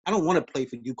say, I don't want to play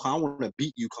for UConn, I want to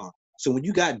beat UConn. So when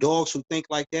you got dogs who think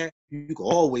like that, you can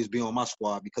always be on my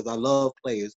squad, because I love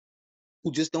players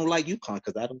who just don't like UConn,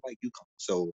 because I don't like UConn.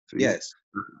 So yes,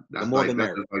 the more the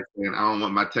merrier. That's like saying, I don't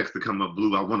want my text to come up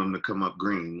blue, I want them to come up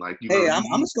green. Like, you Hey, know,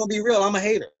 I'm just gonna be real. I'm a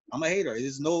hater.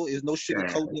 There's no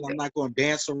sugarcoating. I'm not gonna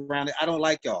dance around it. I don't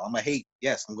like y'all. I'm a hate.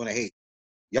 Yes, I'm gonna hate.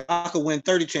 Y'all could win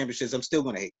 30 championships. I'm still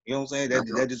gonna hate. You know what I'm saying? That's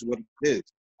just what it is.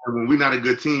 When we're not a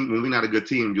good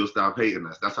team, you'll stop hating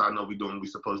us. That's how I know we're doing what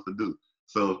we're supposed to do.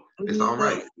 So it's all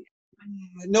right.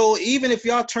 No, even if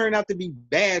y'all turn out to be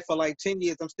bad for like 10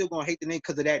 years, I'm still gonna hate the name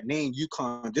because of that name,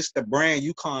 UConn. Just the brand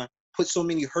UConn put so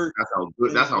many hurt.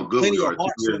 That's how good we are. 2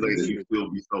 years later, leaders. you still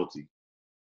be salty.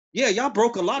 Yeah, y'all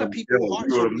broke a lot of people's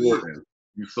hearts over the years.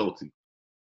 You salty.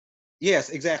 Yes,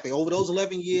 exactly. Over those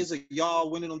 11 years of y'all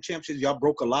winning them championships, y'all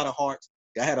broke a lot of hearts.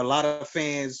 Y'all had a lot of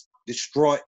fans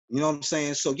destroyed. You know what I'm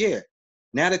saying? So yeah,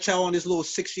 now that y'all on this little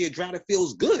 6-year drought, it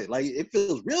feels good. Like it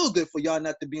feels real good for y'all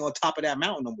not to be on top of that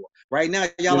mountain no more. Right now,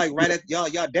 y'all like right at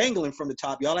y'all dangling from the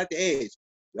top. Y'all at the edge.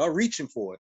 Y'all reaching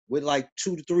for it with like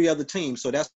 2 to 3 other teams.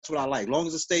 So that's what I like. As long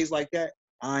as it stays like that,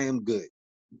 I am good.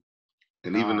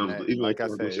 And even like I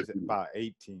said, it's about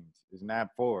 8 teams. It's not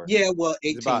 4. Yeah, well,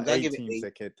 8 it's teams. about 8 teams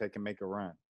that can make a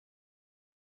run.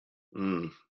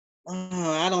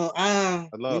 I don't.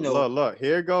 Look.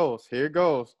 Here it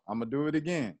goes. I'm gonna do it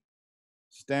again.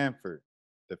 Stanford,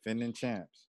 defending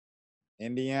champs.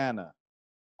 Indiana,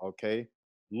 okay.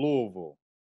 Louisville,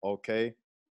 okay.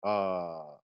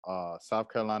 South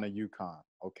Carolina, UConn,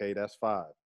 okay. That's 5.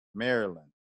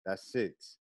 Maryland, that's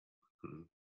 6.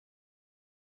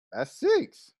 That's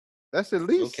 6. That's at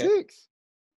least 6.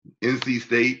 NC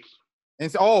State.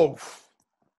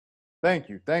 Thank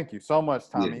you so much,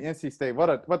 Tommy. Yeah. NC State.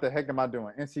 What the heck am I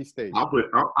doing? NC State. I'll put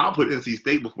NC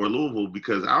State before Louisville,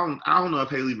 because I don't know if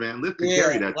Haley Van Lith could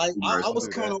carry that. Like I was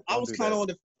kind of on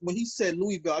the, when he said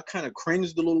Louisville, I kind of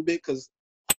cringed a little bit, because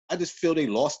I just feel they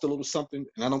lost a little something,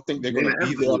 and I don't think they're going to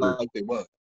be there like they were.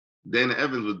 Dana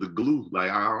Evans was the glue.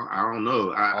 Like I don't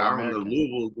know. I don't know.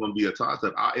 Louisville is going to be a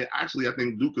toss-up. I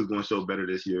think Duke is going to show better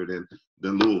this year than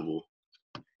Louisville.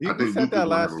 You said that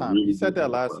last time. You said that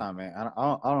last time, man.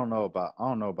 I don't know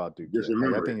about Duke. Just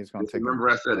remember, I think it's going to take. Remember,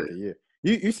 I said it. A year.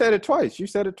 You said it twice.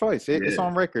 It's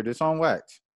on record. It's on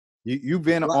wax. You've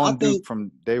been on Duke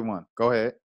from day one. Go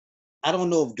ahead. I don't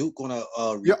know if Duke gonna.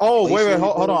 Wait.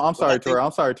 Hold on. I'm sorry,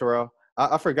 Terrell.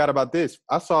 I forgot about this.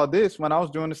 I saw this when I was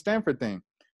doing the Stanford thing.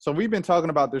 So we've been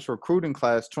talking about this recruiting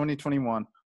class 2021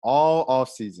 all off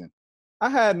season. I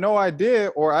had no idea,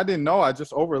 or I didn't know. I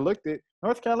just overlooked it.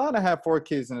 North Carolina had 4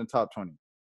 kids in the top 20.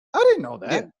 I didn't know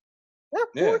that. They have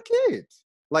 4 kids.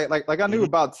 Like I knew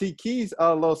about T. Key's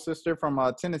little sister from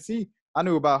Tennessee. I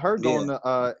knew about her going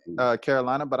to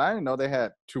Carolina, but I didn't know they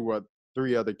had 2 or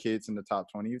 3 other kids in the top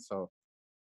 20. So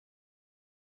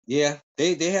yeah,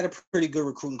 they had a pretty good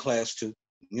recruiting class too.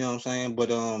 You know what I'm saying?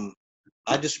 But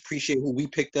I just appreciate who we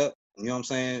picked up. You know what I'm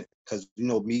saying? Because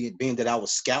me being that I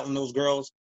was scouting those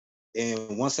girls,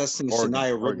 and once I seen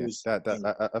Shania Rose,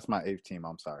 that's my 8th team.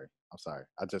 I'm sorry.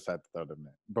 I just had to throw them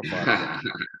in before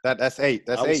that's 8.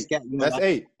 That's 8. That's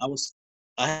 8.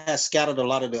 I had scouted a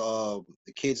lot of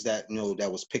the kids that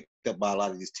that was picked up by a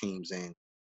lot of these teams, and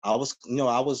I was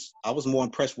more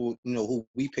impressed with who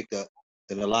we picked up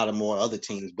than a lot of more other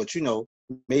teams. But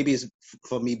maybe it's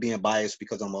for me being biased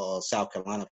because I'm a South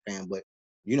Carolina fan. But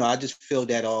I just feel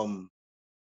that out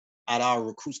our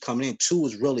recruits coming in, 2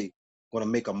 is really going to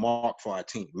make a mark for our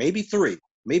team. Maybe 3,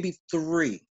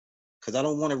 because I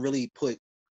don't want to really put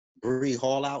Bree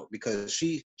Hall out, because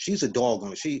she's a dog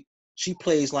on it. She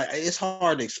plays like, it's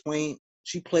hard to explain.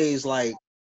 She plays like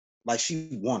she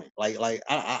won it. Like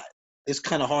I it's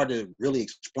kind of hard to really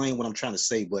explain what I'm trying to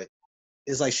say, but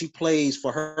it's like she plays,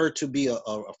 for her to be a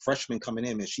freshman coming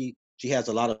in, and she has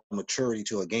a lot of maturity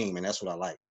to her game, and that's what I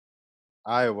like.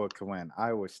 Iowa can win.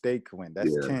 Iowa State can win.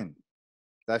 That's 10.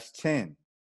 That's 10.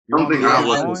 You I don't want me think to Yeah, keep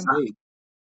Iowa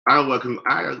Iowa can.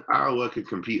 going? State. Iowa can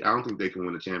compete. I don't think they can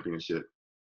win a championship.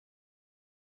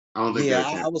 I don't think they're Yeah, a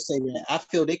I champ. would say that. I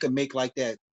feel they could make like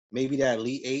that, maybe that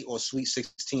Elite Eight or Sweet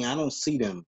 16. I don't see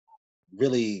them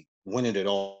really winning it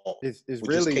all It's with just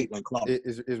really Caitlin Clark.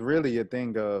 it's really a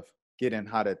thing of getting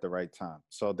hot at the right time.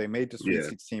 So they made the Sweet Yeah.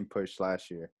 16 push last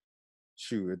year.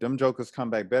 Shoot, if them jokers come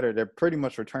back better, they're pretty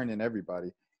much returning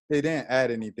everybody. They didn't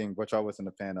add anything, which I wasn't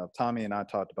a fan of. Tommy and I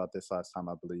talked about this last time,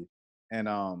 I believe.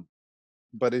 And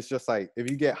but it's just like if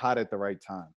you get hot at the right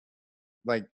time,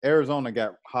 like Arizona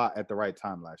got hot at the right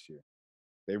time last year.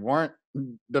 They weren't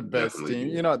the best Definitely team.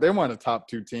 did. You know, they weren't a top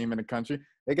 2 team in the country.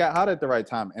 They got hot at the right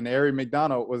time, and Ari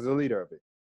McDonald was the leader of it.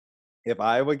 If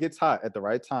Iowa gets hot at the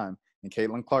right time and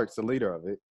Caitlin Clark's the leader of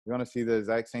it, you're going to see the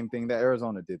exact same thing that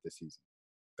Arizona did this season.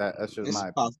 That's just It's my a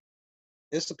opinion.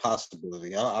 it's a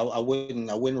possibility. I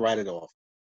wouldn't write it off.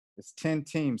 It's 10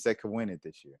 teams that could win it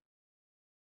this year.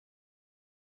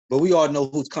 But we all know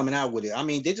who's coming out with it. I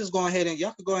mean, they just go ahead and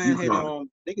y'all could go ahead UConn. and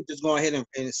they could just go ahead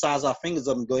and size our fingers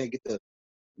up and go ahead and get the,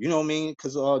 you know what I mean?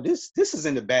 Because this is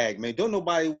in the bag, man. Don't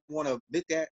nobody want to admit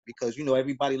that because you know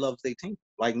everybody loves their team.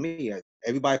 Like me,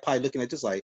 everybody probably looking at this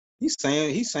like he's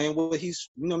saying what he's,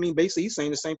 you know what I mean? Basically, he's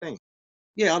saying the same thing.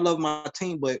 Yeah, I love my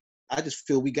team, but I just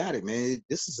feel we got it, man.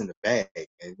 This is in the bag,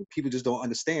 and people just don't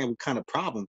understand what kind of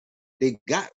problem they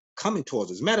got coming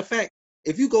towards us. Matter of fact,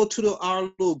 if you go to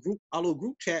our little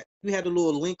group chat, we had a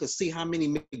little link to see how many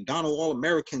McDonald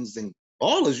All-Americans and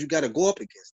ballers you got to go up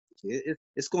against.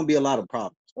 It's going to be a lot of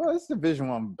problems. Well, it's Division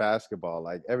One basketball.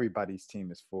 Like everybody's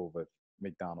team is full with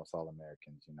McDonald's All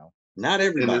Americans. You know. Not And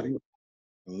everybody.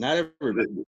 Not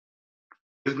everybody.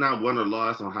 it's not won or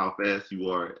lost on how fast you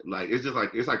are. Like it's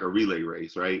like a relay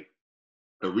race, right?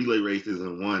 A relay race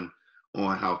isn't won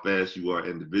on how fast you are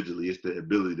individually. It's the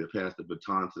ability to pass the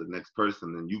baton to the next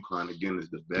person. And UConn again is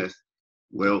the best,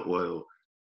 well-oiled,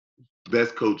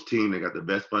 best coached team. They got the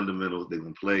best fundamentals. They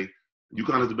can play.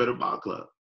 UConn is a better ball club,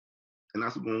 and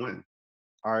that's who's gonna win.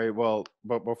 All right. Well,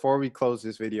 but before we close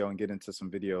this video and get into some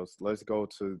videos, let's go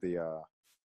to the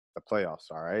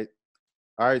playoffs. All right.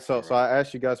 All right. So I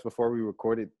asked you guys before we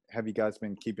recorded, have you guys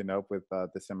been keeping up with the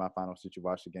semifinals? Did you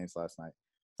watch the games last night?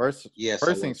 First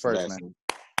things first, man.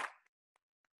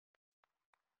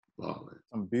 Balling.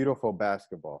 Some beautiful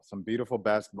basketball. Some beautiful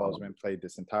basketball has been played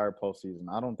this entire postseason.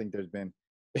 I don't think there's been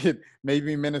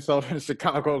maybe Minnesota and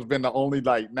Chicago has been the only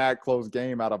like not close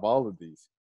game out of all of these.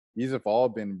 These have all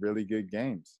been really good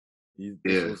games.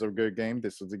 This was a good game.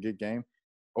 This was a good game.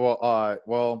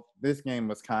 Well, this game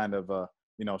was kind of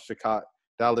Chicago.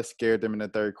 Dallas scared them in the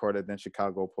third quarter, then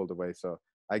Chicago pulled away. So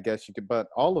I guess you could, but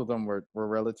all of them were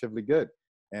relatively good.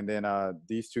 And then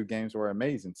these two games were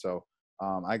amazing. So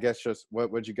I guess just what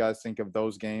would you guys think of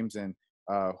those games, and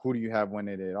who do you have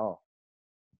winning it all?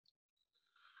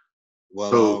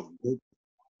 Well,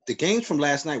 the games from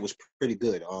last night was pretty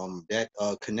good. That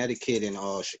Connecticut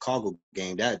and Chicago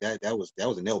game, that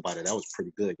was a nail biter. That was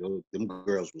pretty good. Them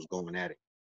girls was going at it.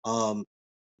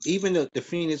 Even the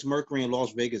Phoenix Mercury and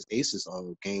Las Vegas Aces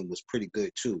game was pretty good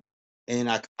too. And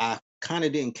I kind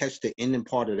of didn't catch the ending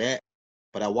part of that,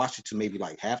 but I watched it to maybe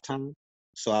like halftime.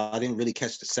 So I didn't really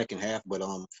catch the second half. But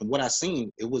from what I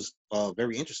seen, it was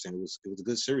very interesting. It was a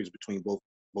good series between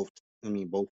both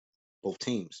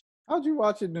teams. How'd you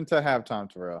watch it until halftime,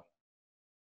 Terrell?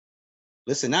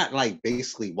 Listen, not like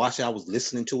basically watch it. I was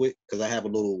listening to it because I have a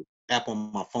little app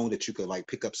on my phone that you could like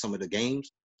pick up some of the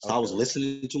games. So I was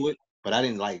listening to it, but I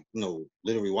didn't like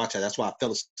literally watch it. That's why I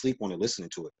fell asleep on it listening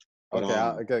to it. But,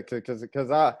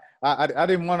 because I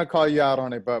didn't want to call you out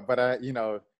on it, but I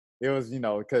it was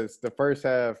because the first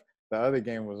half the other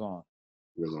game was on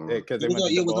because they went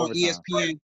to it was on overtime.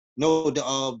 ESPN. No,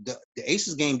 the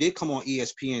Aces game did come on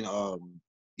ESPN.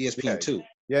 ESPN too.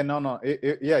 Yeah, no.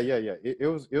 It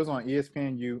was on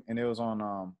ESPNU, and it was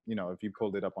on if you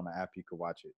pulled it up on the app, you could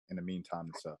watch it in the meantime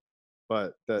and stuff.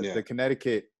 But the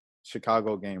Connecticut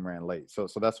Chicago game ran late, so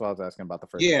that's why I was asking about the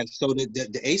first. Yeah, so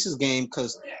the Aces game,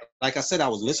 because like I said, I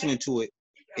was listening to it,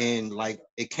 and like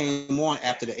it came on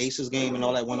after the Aces game and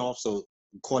all that went off, so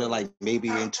caught it like maybe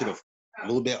into the a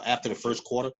little bit after the first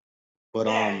quarter. But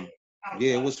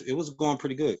yeah, it was going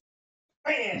pretty good.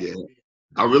 Yeah.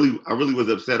 I really was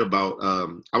upset about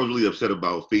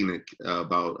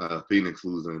Phoenix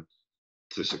losing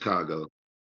to Chicago.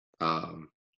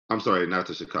 I'm sorry, not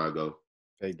to Chicago.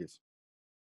 Vegas.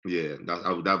 Yeah,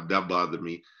 that bothered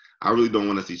me. I really don't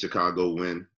want to see Chicago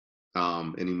win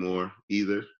anymore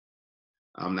either.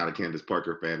 I'm not a Candace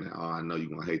Parker fan. I know you're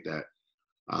gonna hate that.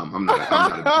 I'm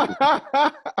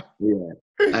not. Yeah,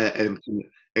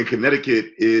 And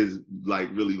Connecticut is like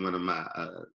really one of my.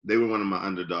 They were one of my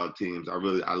underdog teams. I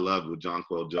love what John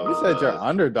Quell You Jones said your does.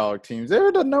 underdog teams. They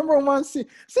were the number one seed.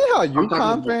 See how I'm talking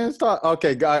UConn about, fans talk?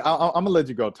 Okay, guy, I'm gonna let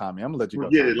you go, Tommy. I'm gonna let you go,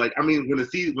 yeah, Tommy. like I mean, when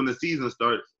the season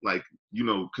starts, like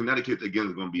Connecticut again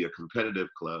is going to be a competitive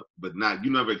club, but not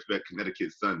you never expect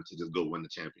Connecticut's son to just go win the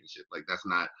championship. Like that's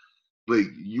not like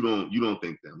you don't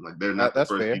think them like they're not the That's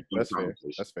first fair. people in the That's fair.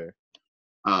 conversation. That's fair.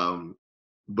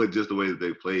 But just the way that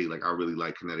they played, like I really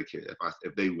like Connecticut.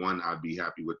 If they won, I'd be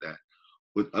happy with that.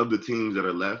 With of the teams that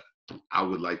are left, I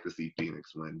would like to see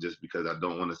Phoenix win, just because I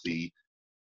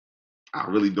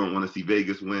really don't want to see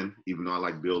Vegas win, even though I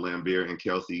like Bill Laimbeer and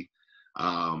Kelsey.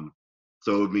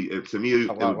 So to me, it would be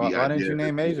Why didn't ideal. you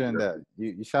name Asia in that?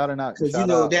 You shouted out. You Because shout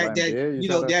out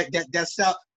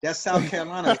Lambeer. that South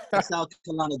Carolina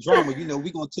drama.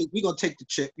 We're gonna take the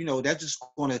chip.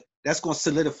 That's gonna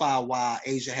solidify why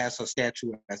Asia has her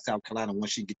statue at South Carolina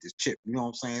once she get this chip. You know what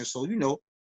I'm saying? So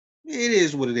it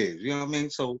is what it is. You know what I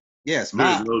mean? So yes, who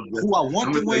I want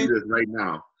I'm to gonna tell win. you this right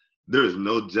now. There is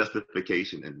no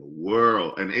justification in the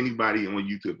world, and anybody on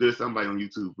YouTube, there's somebody on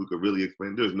YouTube who could really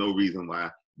explain. There's no reason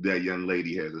why that young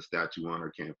lady has a statue on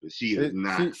her campus. She is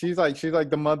not. She's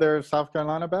like the mother of South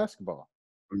Carolina basketball.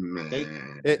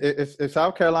 Man, If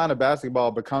South Carolina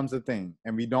basketball becomes a thing,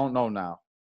 and we don't know now,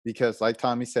 because like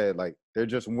Tommy said, like they're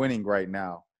just winning right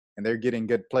now, and they're getting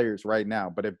good players right now.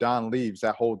 But if Don leaves,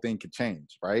 that whole thing could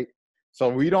change, right? So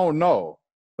we don't know.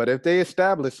 But if they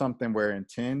establish something where in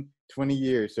 10, 20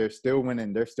 years they're still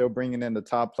winning, they're still bringing in the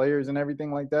top players and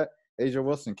everything like that, Asia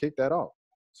Wilson kicked that off.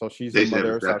 So she's the they should have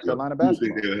mother a of South statue of. Carolina You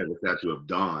think basketball. they would have a statue of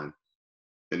Dawn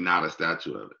and not a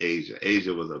statue of Asia.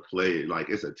 Asia was a player. Like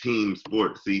it's a team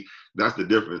sport. See, that's the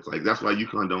difference. Like that's why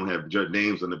UConn don't have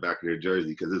names on the back of their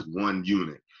jersey because it's one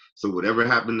unit. So whatever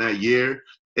happened that year,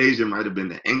 Asia might have been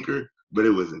the anchor, but it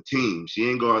was a team. She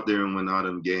ain't go out there and win all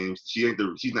them games. She's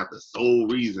not the sole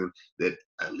reason that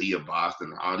Aaliyah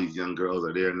Boston and all these young girls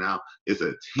are there now. It's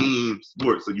a team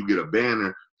sport. So you get a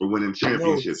banner for winning No,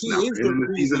 championships. she Now, is in the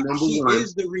the season reason. number She one,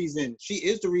 is the reason. She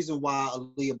is the reason why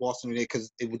Aaliyah Boston in there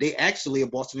because they actually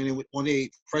Aaliyah Boston in on their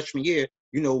freshman year.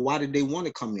 Why did they want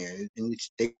to come there? And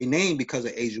they named because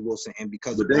of Asia Wilson and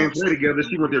because but of they didn't Boston. play together.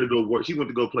 She went there to go work. She went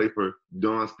to go play for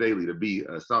Dawn Staley to be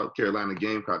a South Carolina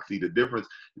Gamecock. See the difference?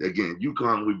 Again,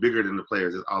 UConn, we're bigger than the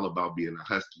players. It's all about being a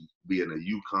Husky, being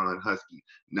a UConn Husky,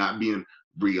 not being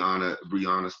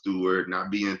Breonna Stewart,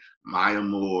 not being Maya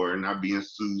Moore, not being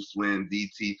Sue Swin,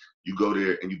 DT. You go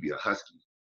there and you be a Husky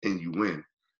and you win.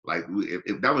 Like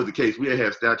if that was the case, we'd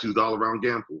have statues all around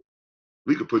Gamble.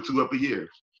 We could put 2 up a year.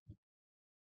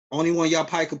 Only one y'all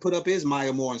probably could put up is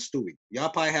Maya Moore and Stewie. Y'all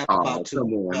probably have about 2.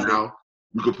 Come on now.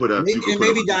 You could put up.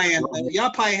 Maybe Diane. Y'all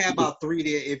probably have about 3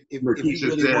 there if you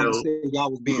really want to say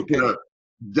y'all was being petty. Put up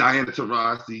Diana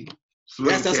Taurasi.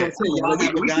 That's what I'm saying. Y'all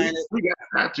have a Diana. We got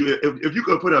a statue. If you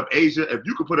could put up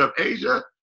Asia,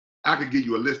 I could give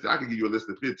you a list. I could give you a list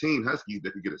of 15 Huskies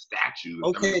that could get a statue.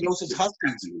 Okay, those are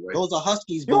Huskies. Right? Those are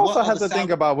Huskies. You also have to think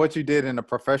about what you did in a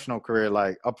professional career.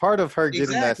 Like a part of her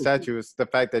getting that statue is the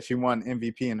fact that she won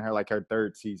MVP in her her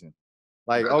 3rd season.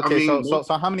 Like, okay, so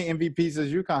how many MVPs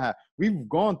does UConn have? We've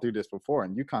gone through this before,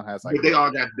 and UConn has but they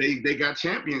all got they got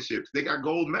championships. They got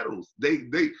gold medals. They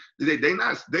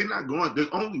not going. There's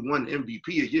only one MVP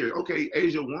a year. Okay,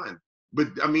 Asia won, but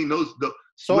I mean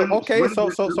So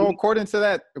according to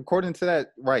that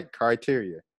right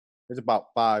criteria, there's about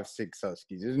 5, 6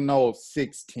 Huskies. There's no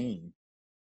 16.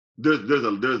 There's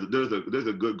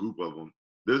a good group of them.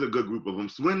 There's a good group of them.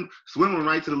 Swin went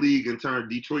right to the league and turned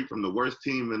Detroit from the worst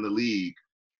team in the league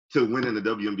to winning the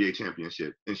WNBA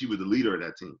championship, and she was the leader of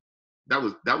that team. That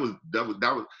was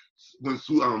when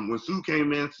Sue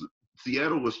came in.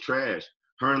 Seattle was trash.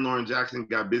 Her and Lauren Jackson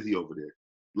got busy over there.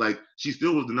 Like she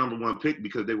still was the number 1 pick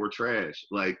because they were trash.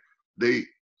 Like these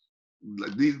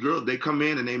girls, they come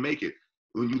in and they make it.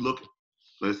 When you look,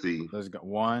 let's see. Let's go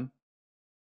 1.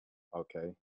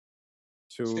 Okay.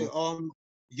 2.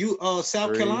 South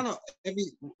 3. Carolina.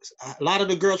 A lot of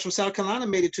the girls from South Carolina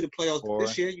made it to the playoffs 4.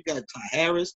 this year. You got Ty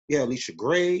Harris. Yeah, Alicia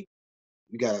Gray.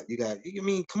 You got. I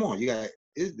mean, come on. You got.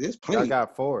 There's plenty. Y'all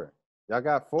got 4.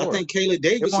 I think Kayla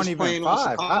Davis is playing 5.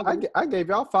 on Chicago. I gave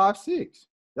y'all 5, 6.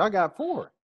 Y'all got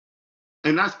 4.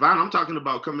 And that's fine. I'm talking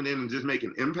about coming in and just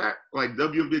making impact. Like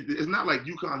WNBA, it's not like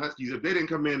UConn Huskies. If they didn't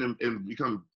come in and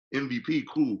become MVP,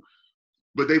 cool.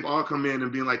 But they've all come in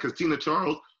and being like, because Tina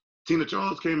Charles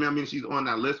came in. I mean, she's on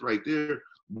that list right there.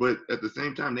 But at the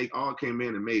same time, they all came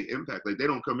in and made impact. Like they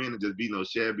don't come in and just be no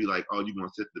shabby, like, oh, you're going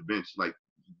to sit the bench. Like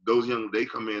those young, they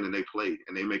come in and they play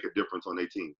and they make a difference on their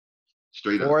team.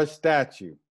 Straight up. For a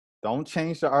statue. Don't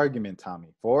change the argument,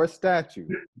 Tommy. For a statue,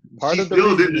 part She of the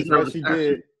still reason didn't is deserve what a she statue.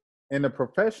 did in the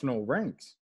professional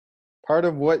ranks. Part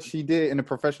of what she did in the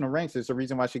professional ranks is the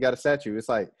reason why she got a statue. It's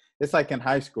like in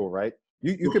high school, right?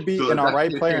 You could be So an if all that's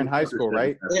right the player in case, high that's school,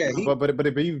 right? Yeah, But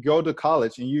if you go to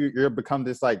college and you're become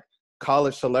this like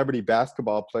college celebrity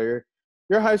basketball player,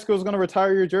 your high school is gonna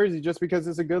retire your jersey just because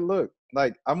it's a good look.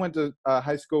 Like I went to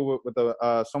high school with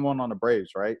someone on the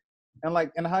Braves, right? And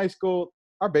like in high school,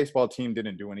 our baseball team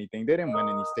didn't do anything. They didn't win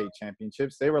any state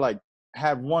championships. They were like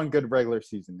had one good regular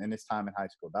season in his time in high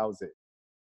school. That was it.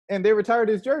 And they retired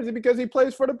his jersey because he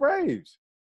plays for the Braves.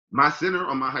 My center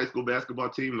on my high school basketball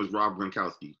team was Rob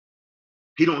Gronkowski.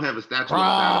 He don't have a statue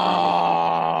outside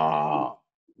of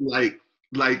Gronk.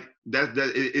 like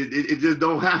it just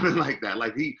don't happen like that.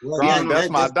 Like well, Gronk, even though that's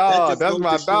my that dog. just That's goes to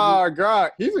my show you. dog, Gronk.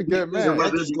 He's a good listen, man.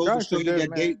 brother, That just goes to Gronk's show a you good that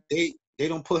man. they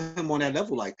don't put him on that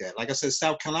level like that. Like I said,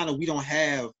 South Carolina, we don't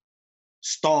have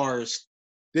stars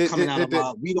coming out of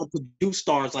our. We don't produce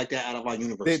stars like that out of our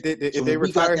university. So They when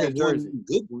we got retire that his one jersey.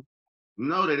 good one,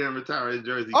 no, they didn't retire his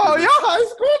jersey. Oh, your high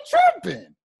school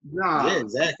tripping. Nah, yeah,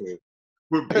 exactly.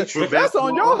 for That's basketball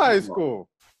on your or high football. school.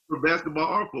 For basketball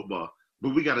or football.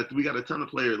 But we got a ton of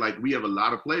players. Like we have a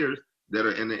lot of players that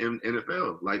are in the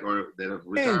NFL, like or that have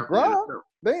They ain't retired from the Gronk. NFL.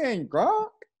 They ain't Gronk.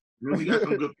 We got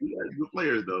some good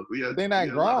players though. They not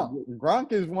Gronk.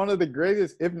 Gronk is one of the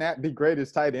greatest, if not the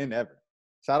greatest, tight end ever.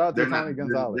 Shout out to Tony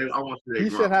Gonzalez. I want to say He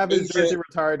should Gronk. have his jersey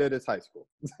retired at his high school.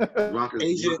 Gronk is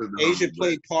Asia the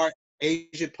humble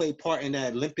Asia played part in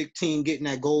that Olympic team getting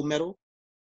that gold medal.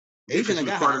 Asia Asian was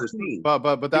got part high of the team.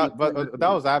 But that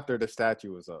was after the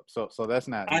statue was up. So that's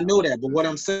not. I know that, but what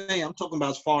I'm saying, I'm talking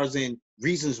about as far as in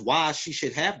reasons why she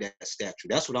should have that statue.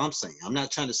 That's what I'm saying. I'm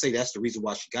not trying to say that's the reason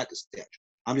why she got the statue.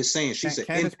 I'm just saying she's an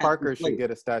Candace impactful Parker player. should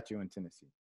get a statue in Tennessee.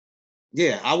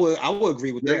 Yeah, I would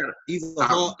agree with that. Either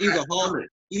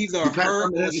her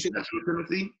or she.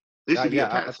 Tennessee. It should be a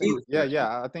Pat Summitt statue.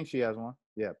 I think she has one.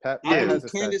 Yeah, Pat I has believe a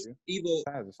Candace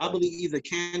statue. I believe either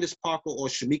Candace Parker or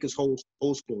Shamika's whole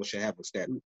school should have a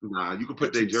statue. Nah, you can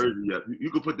put their jersey up.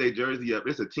 You can put their jersey up.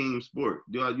 It's a team sport.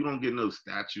 You don't get no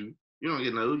statue. You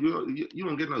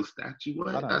don't get no statue.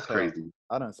 What? That's crazy.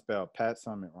 I done spelled Pat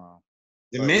Summitt wrong.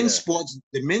 The men's sports.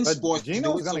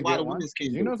 Gino's gonna get one.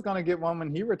 Gino's gonna get one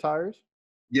when he retires.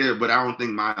 Yeah, but I don't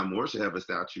think Maya Moore should have a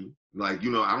statue. Like,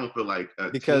 I don't feel like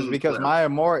because Maya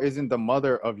Moore isn't the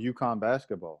mother of UConn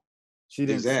basketball. She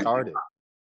didn't start it.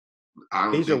 I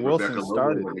don't Asia think Wilson Rebecca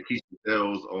started Lobo, Keisha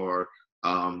Sells, or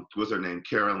what's her name?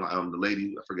 Karen, the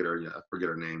lady, I forget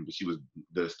her name, but she was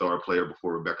the star player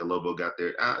before Rebecca Lobo got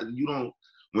there.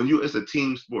 It's a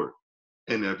team sport.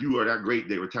 And if you are that great,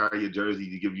 they retire your jersey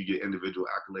to give you your individual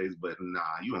accolades, but nah,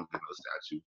 you don't get no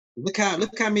statue. Look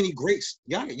how many greats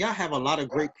y'all have. A lot of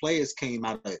great players came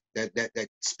out of that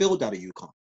spilled out of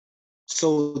UConn.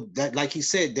 So that, like he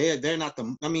said, they're not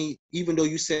the. I mean, even though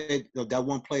you said that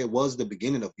one player was the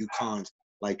beginning of UConn's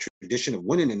like tradition of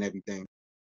winning and everything,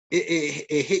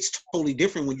 it hits totally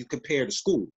different when you compare the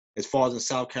school as far as in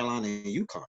South Carolina and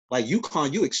UConn. Like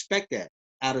UConn, you expect that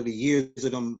out of the years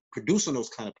of them producing those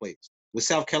kind of players. With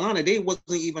South Carolina, they wasn't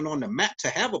even on the map to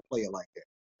have a player like that.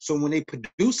 So when they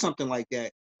produce something like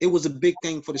that, it was a big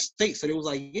thing for the state. So they was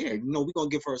like, yeah, we're going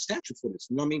to give her a statue for this.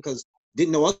 You know what I mean? Because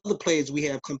didn't know other players we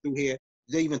have come through here,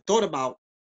 they even thought about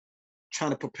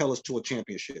trying to propel us to a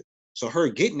championship. So her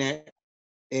getting that,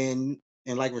 and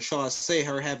like Rashad say,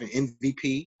 her having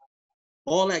MVP,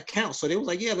 all that counts. So they was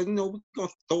like, yeah, we're going to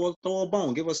throw a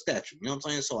bone, give her a statue. You know what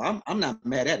I'm saying? So I'm not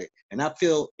mad at it. And I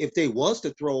feel if they was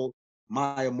to throw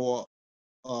Maya Moore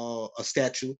a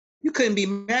statue, you couldn't be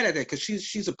mad at that because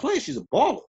she's a player, she's a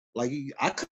baller. Like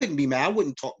I couldn't be mad. I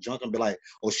wouldn't talk junk and be like,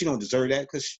 "Oh, she don't deserve that,"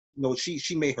 because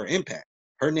she made her impact.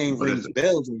 Her name rings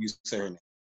bells when you say her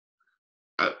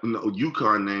name. No,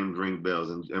 UConn name rings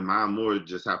bells, and Maya Moore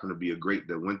just happened to be a great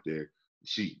that went there.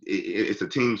 It's a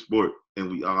team sport, and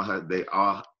we all have.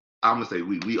 I'm gonna say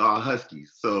we all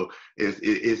Huskies, so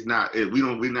it's not.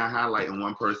 We're not highlighting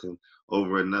one person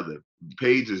over another.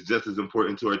 Paige is just as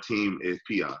important to our team as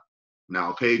P.I.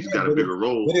 Now Paige got a bigger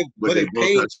role, but they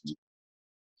both Huskies.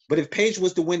 But if Paige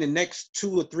was to win the next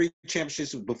 2 or 3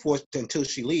 championships until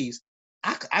she leaves,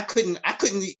 I couldn't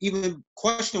even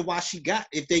question why she got,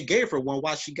 if they gave her one,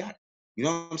 why she got it. You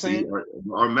know what I'm saying?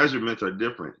 Our measurements are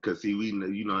different because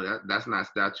that's not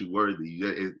statue worthy.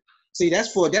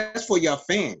 That's for your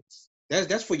fans.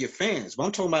 That's for your fans. But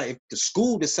I'm talking about if the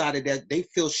school decided that they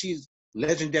feel she's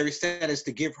legendary status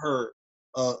to give her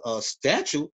a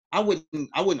statue. I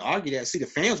wouldn't argue that. See, the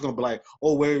fans gonna be like,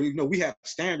 oh, well, we have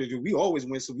standards and we always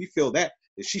win, so we feel that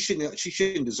she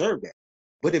shouldn't deserve that.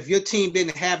 But if your team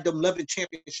didn't have them 11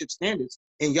 championship standards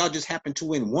and y'all just happened to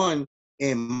win one,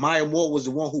 and Maya Moore was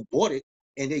the one who bought it,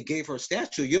 and they gave her a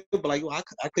statue, you'll be like, well,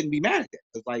 I couldn't be mad at that.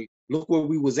 It's like, look where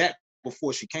we was at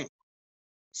before she came.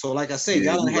 So like I said,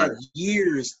 Yeah, y'all done you're had right.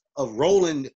 years of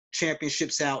rolling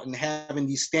championships out and having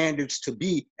these standards to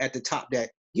be at the top that,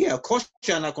 yeah, of course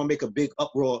y'all not going to make a big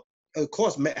uproar. Of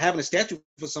course, having a statue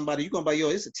for somebody, you're going to be, yo,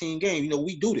 it's a team game. You know,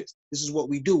 we do this. This is what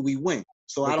we do. We win.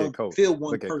 So I Look at don't Coach. feel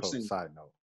one Look at Coach. person. Side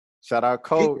note. Shout out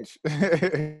Yeah. Coach.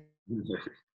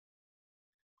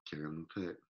 Carolyn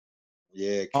Peck.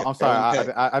 Yeah, Oh, I'm sorry.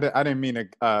 Carolyn Peck. I didn't mean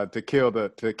to kill the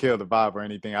vibe or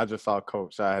anything. I just saw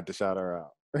Coach. So I had to shout her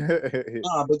out.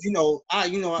 But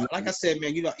like I said,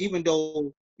 man, even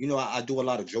though I do a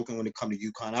lot of joking when it comes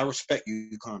to UConn, I respect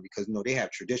UConn because they have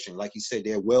tradition. Like you said,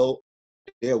 they're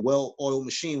a well-oiled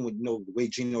machine with the way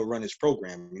Gino run his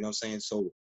program. You know what I'm saying? So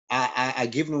I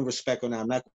give them respect on that. I'm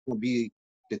not going to be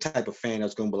the type of fan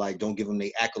that's going to be like, don't give them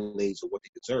the accolades or what they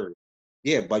deserve.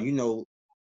 Yeah, but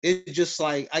it's just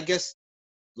like, I guess,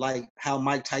 like how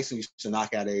Mike Tyson used to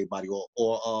knock out everybody,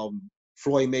 or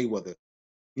Floyd Mayweather.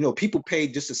 People pay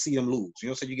just to see them lose.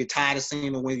 So you get tired of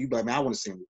seeing them win. You be like, man, I want to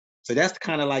see them lose. So that's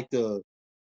kind of like the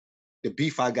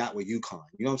beef I got with UConn.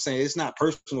 You know what I'm saying? It's not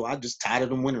personal. I just tired of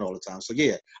them winning all the time. So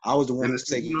yeah, I was the one And who it's,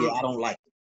 say, yeah, I don't like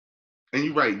it. And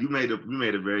you're right. You made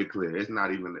it very clear. It's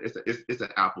not even. It's an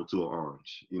apple to an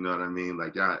orange. You know what I mean?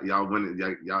 Like y'all winning.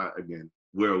 Y'all again.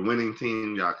 We're a winning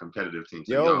team. Y'all a competitive team.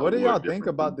 So Yo, y'all what do y'all award think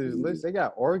different about things this list? They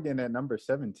got Oregon at number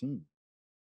 17.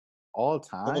 All Hold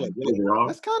time? up, overall.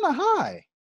 That's kind of high.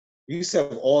 you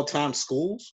said all-time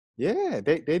schools? Yeah,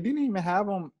 they didn't even have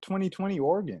them 2020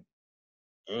 Oregon.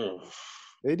 Ugh.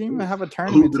 They didn't even have a Who's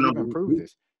tournament the to number even prove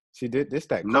this. See, this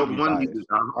that number Kobe one? bias.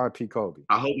 RP Kobe.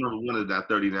 I hope number one is that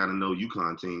 39-0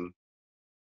 UConn team.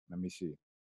 Let me see.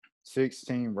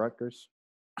 16 Rutgers.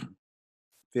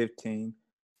 15.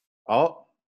 Oh,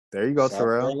 there you go, South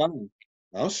Terrell. Carolina.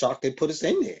 I'm shocked they put us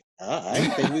in there. I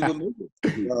didn't think we would move it.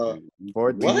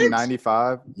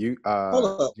 1495.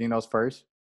 Hold up. Gino's first.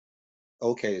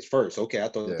 Okay, it's first. Okay, I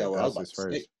thought Yeah, that was I was that's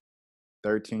about his to say. first.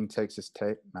 13 Texas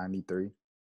Tech, 93.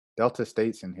 Delta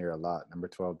State's in here a lot. Number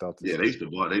 12 Delta Yeah, State. they used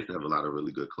to have a lot of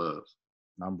really good clubs.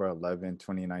 Number 11,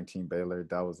 2019 Baylor.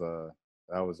 That was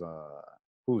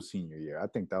whose senior year? I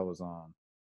think that was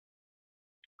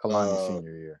Kalani's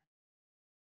senior year.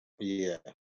 Yeah.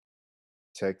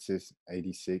 Texas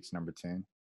 86, number 10.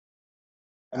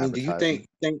 I mean, do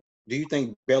you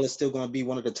think Baylor's still going to be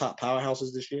one of the top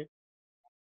powerhouses this year?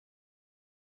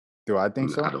 Do I think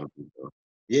so? I don't think so.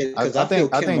 Yeah, because I feel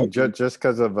I Kim think Mulkey. just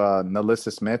because of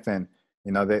Nalissa Smith, and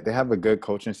they have a good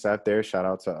coaching staff there. Shout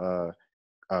out to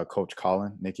Coach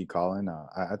Nikki Collin.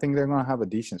 I think they're gonna have a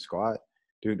decent squad.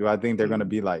 Do I think they're gonna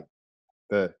be like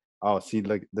listen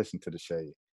to the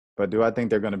shade. But do I think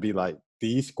they're gonna be like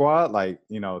the squad, like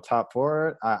top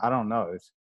four? I don't know.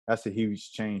 That's a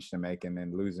huge change to make, and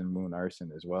then losing Moon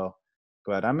Urson as well.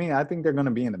 But I mean, I think they're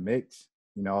gonna be in the mix.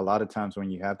 A lot of times when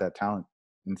you have that talent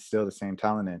and still the same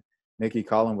talent, and Nikki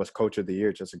Collin was Coach of the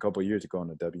Year just a couple of years ago in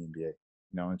the WNBA.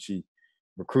 And she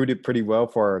recruited pretty well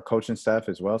for her coaching staff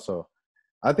as well. So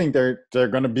I think they're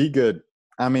going to be good.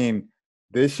 I mean,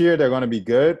 this year they're going to be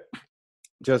good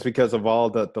just because of all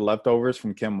the leftovers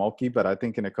from Kim Mulkey. But I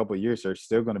think in a couple of years they're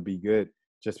still going to be good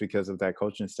just because of that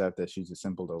coaching staff that she's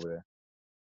assembled over there.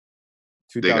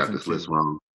 They got this list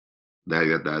wrong.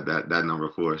 That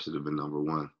number 4 should have been number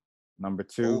 1. Number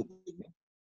 2,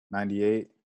 98,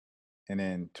 and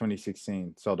then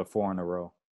 2016. So the 4 in a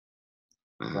row.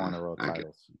 4 in a row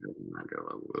titles.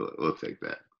 We'll take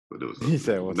that. But it was He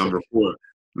said, number 4.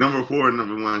 Number 4 and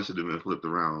number 1 should have been flipped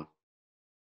around.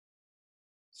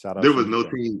 Shout out There was no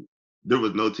team. There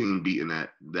was no team beating that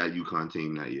UConn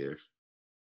team that year.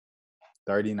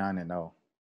 39-0.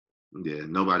 Yeah,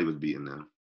 nobody was beating them.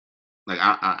 Like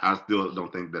I still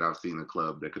don't think that I've seen a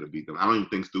club that could have beat them. I don't even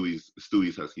think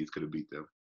Stewie's Huskies could have beat them.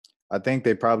 I think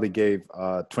they probably gave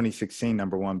 2016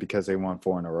 number 1 because they won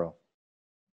 4 in a row.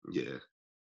 Yeah.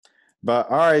 But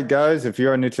all right, guys, if you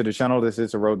are new to the channel, this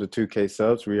is a road to 2K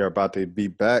subs. We are about to be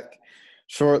back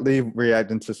shortly,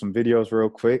 reacting to some videos real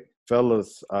quick.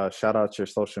 Fellas, shout out your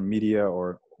social media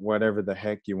or whatever the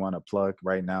heck you want to plug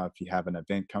right now. If you have an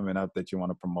event coming up that you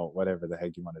want to promote, whatever the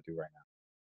heck you want to do right now.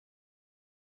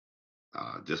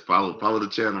 Just follow the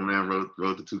channel, man.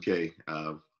 Road to 2K.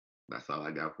 That's all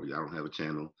I got for you. I don't have a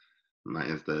channel. My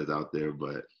Insta is out there,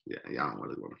 but yeah, y'all don't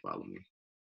really want to follow me.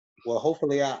 Well,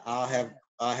 hopefully I'll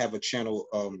have a channel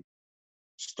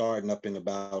starting up in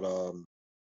about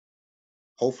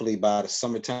hopefully by the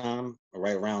summertime,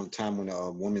 right around the time when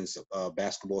the women's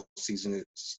basketball season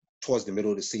is towards the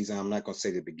middle of the season. I'm not gonna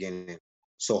say the beginning.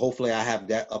 So hopefully I have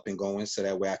that up and going, so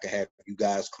that way I can have you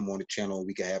guys come on the channel and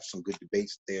we can have some good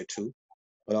debates there too.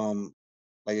 But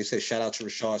like I said, shout out to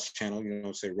Rashad's channel. You know what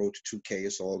I'm saying? Road to 2K.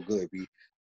 It's all good. We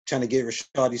trying to get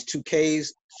Rashad these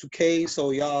 2Ks.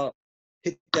 So y'all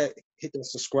hit that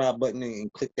subscribe button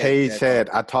and click that. Paige said,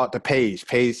 I talked to Paige.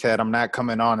 Paige said, I'm not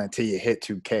coming on until you hit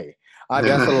 2K.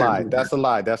 That's a lie. That's a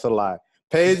lie. That's a lie.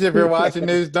 Paige, if you're watching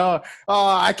this, don't. Oh,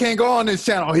 I can't go on this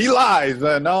channel. He lies.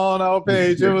 No,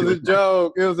 Paige. It was a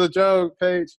joke. It was a joke,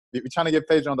 Paige. We're trying to get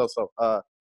Paige on those. So, I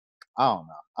don't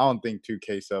know. I don't think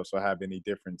 2K subs will have any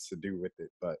difference to do with it.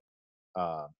 But,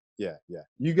 yeah.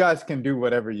 You guys can do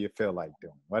whatever you feel like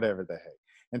doing. Whatever the heck.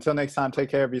 Until next time, take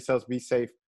care of yourselves. Be safe.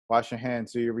 Wash your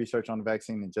hands. Do your research on the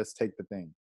vaccine and just take the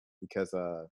thing. Because,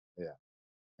 yeah.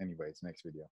 Anyways, next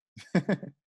video.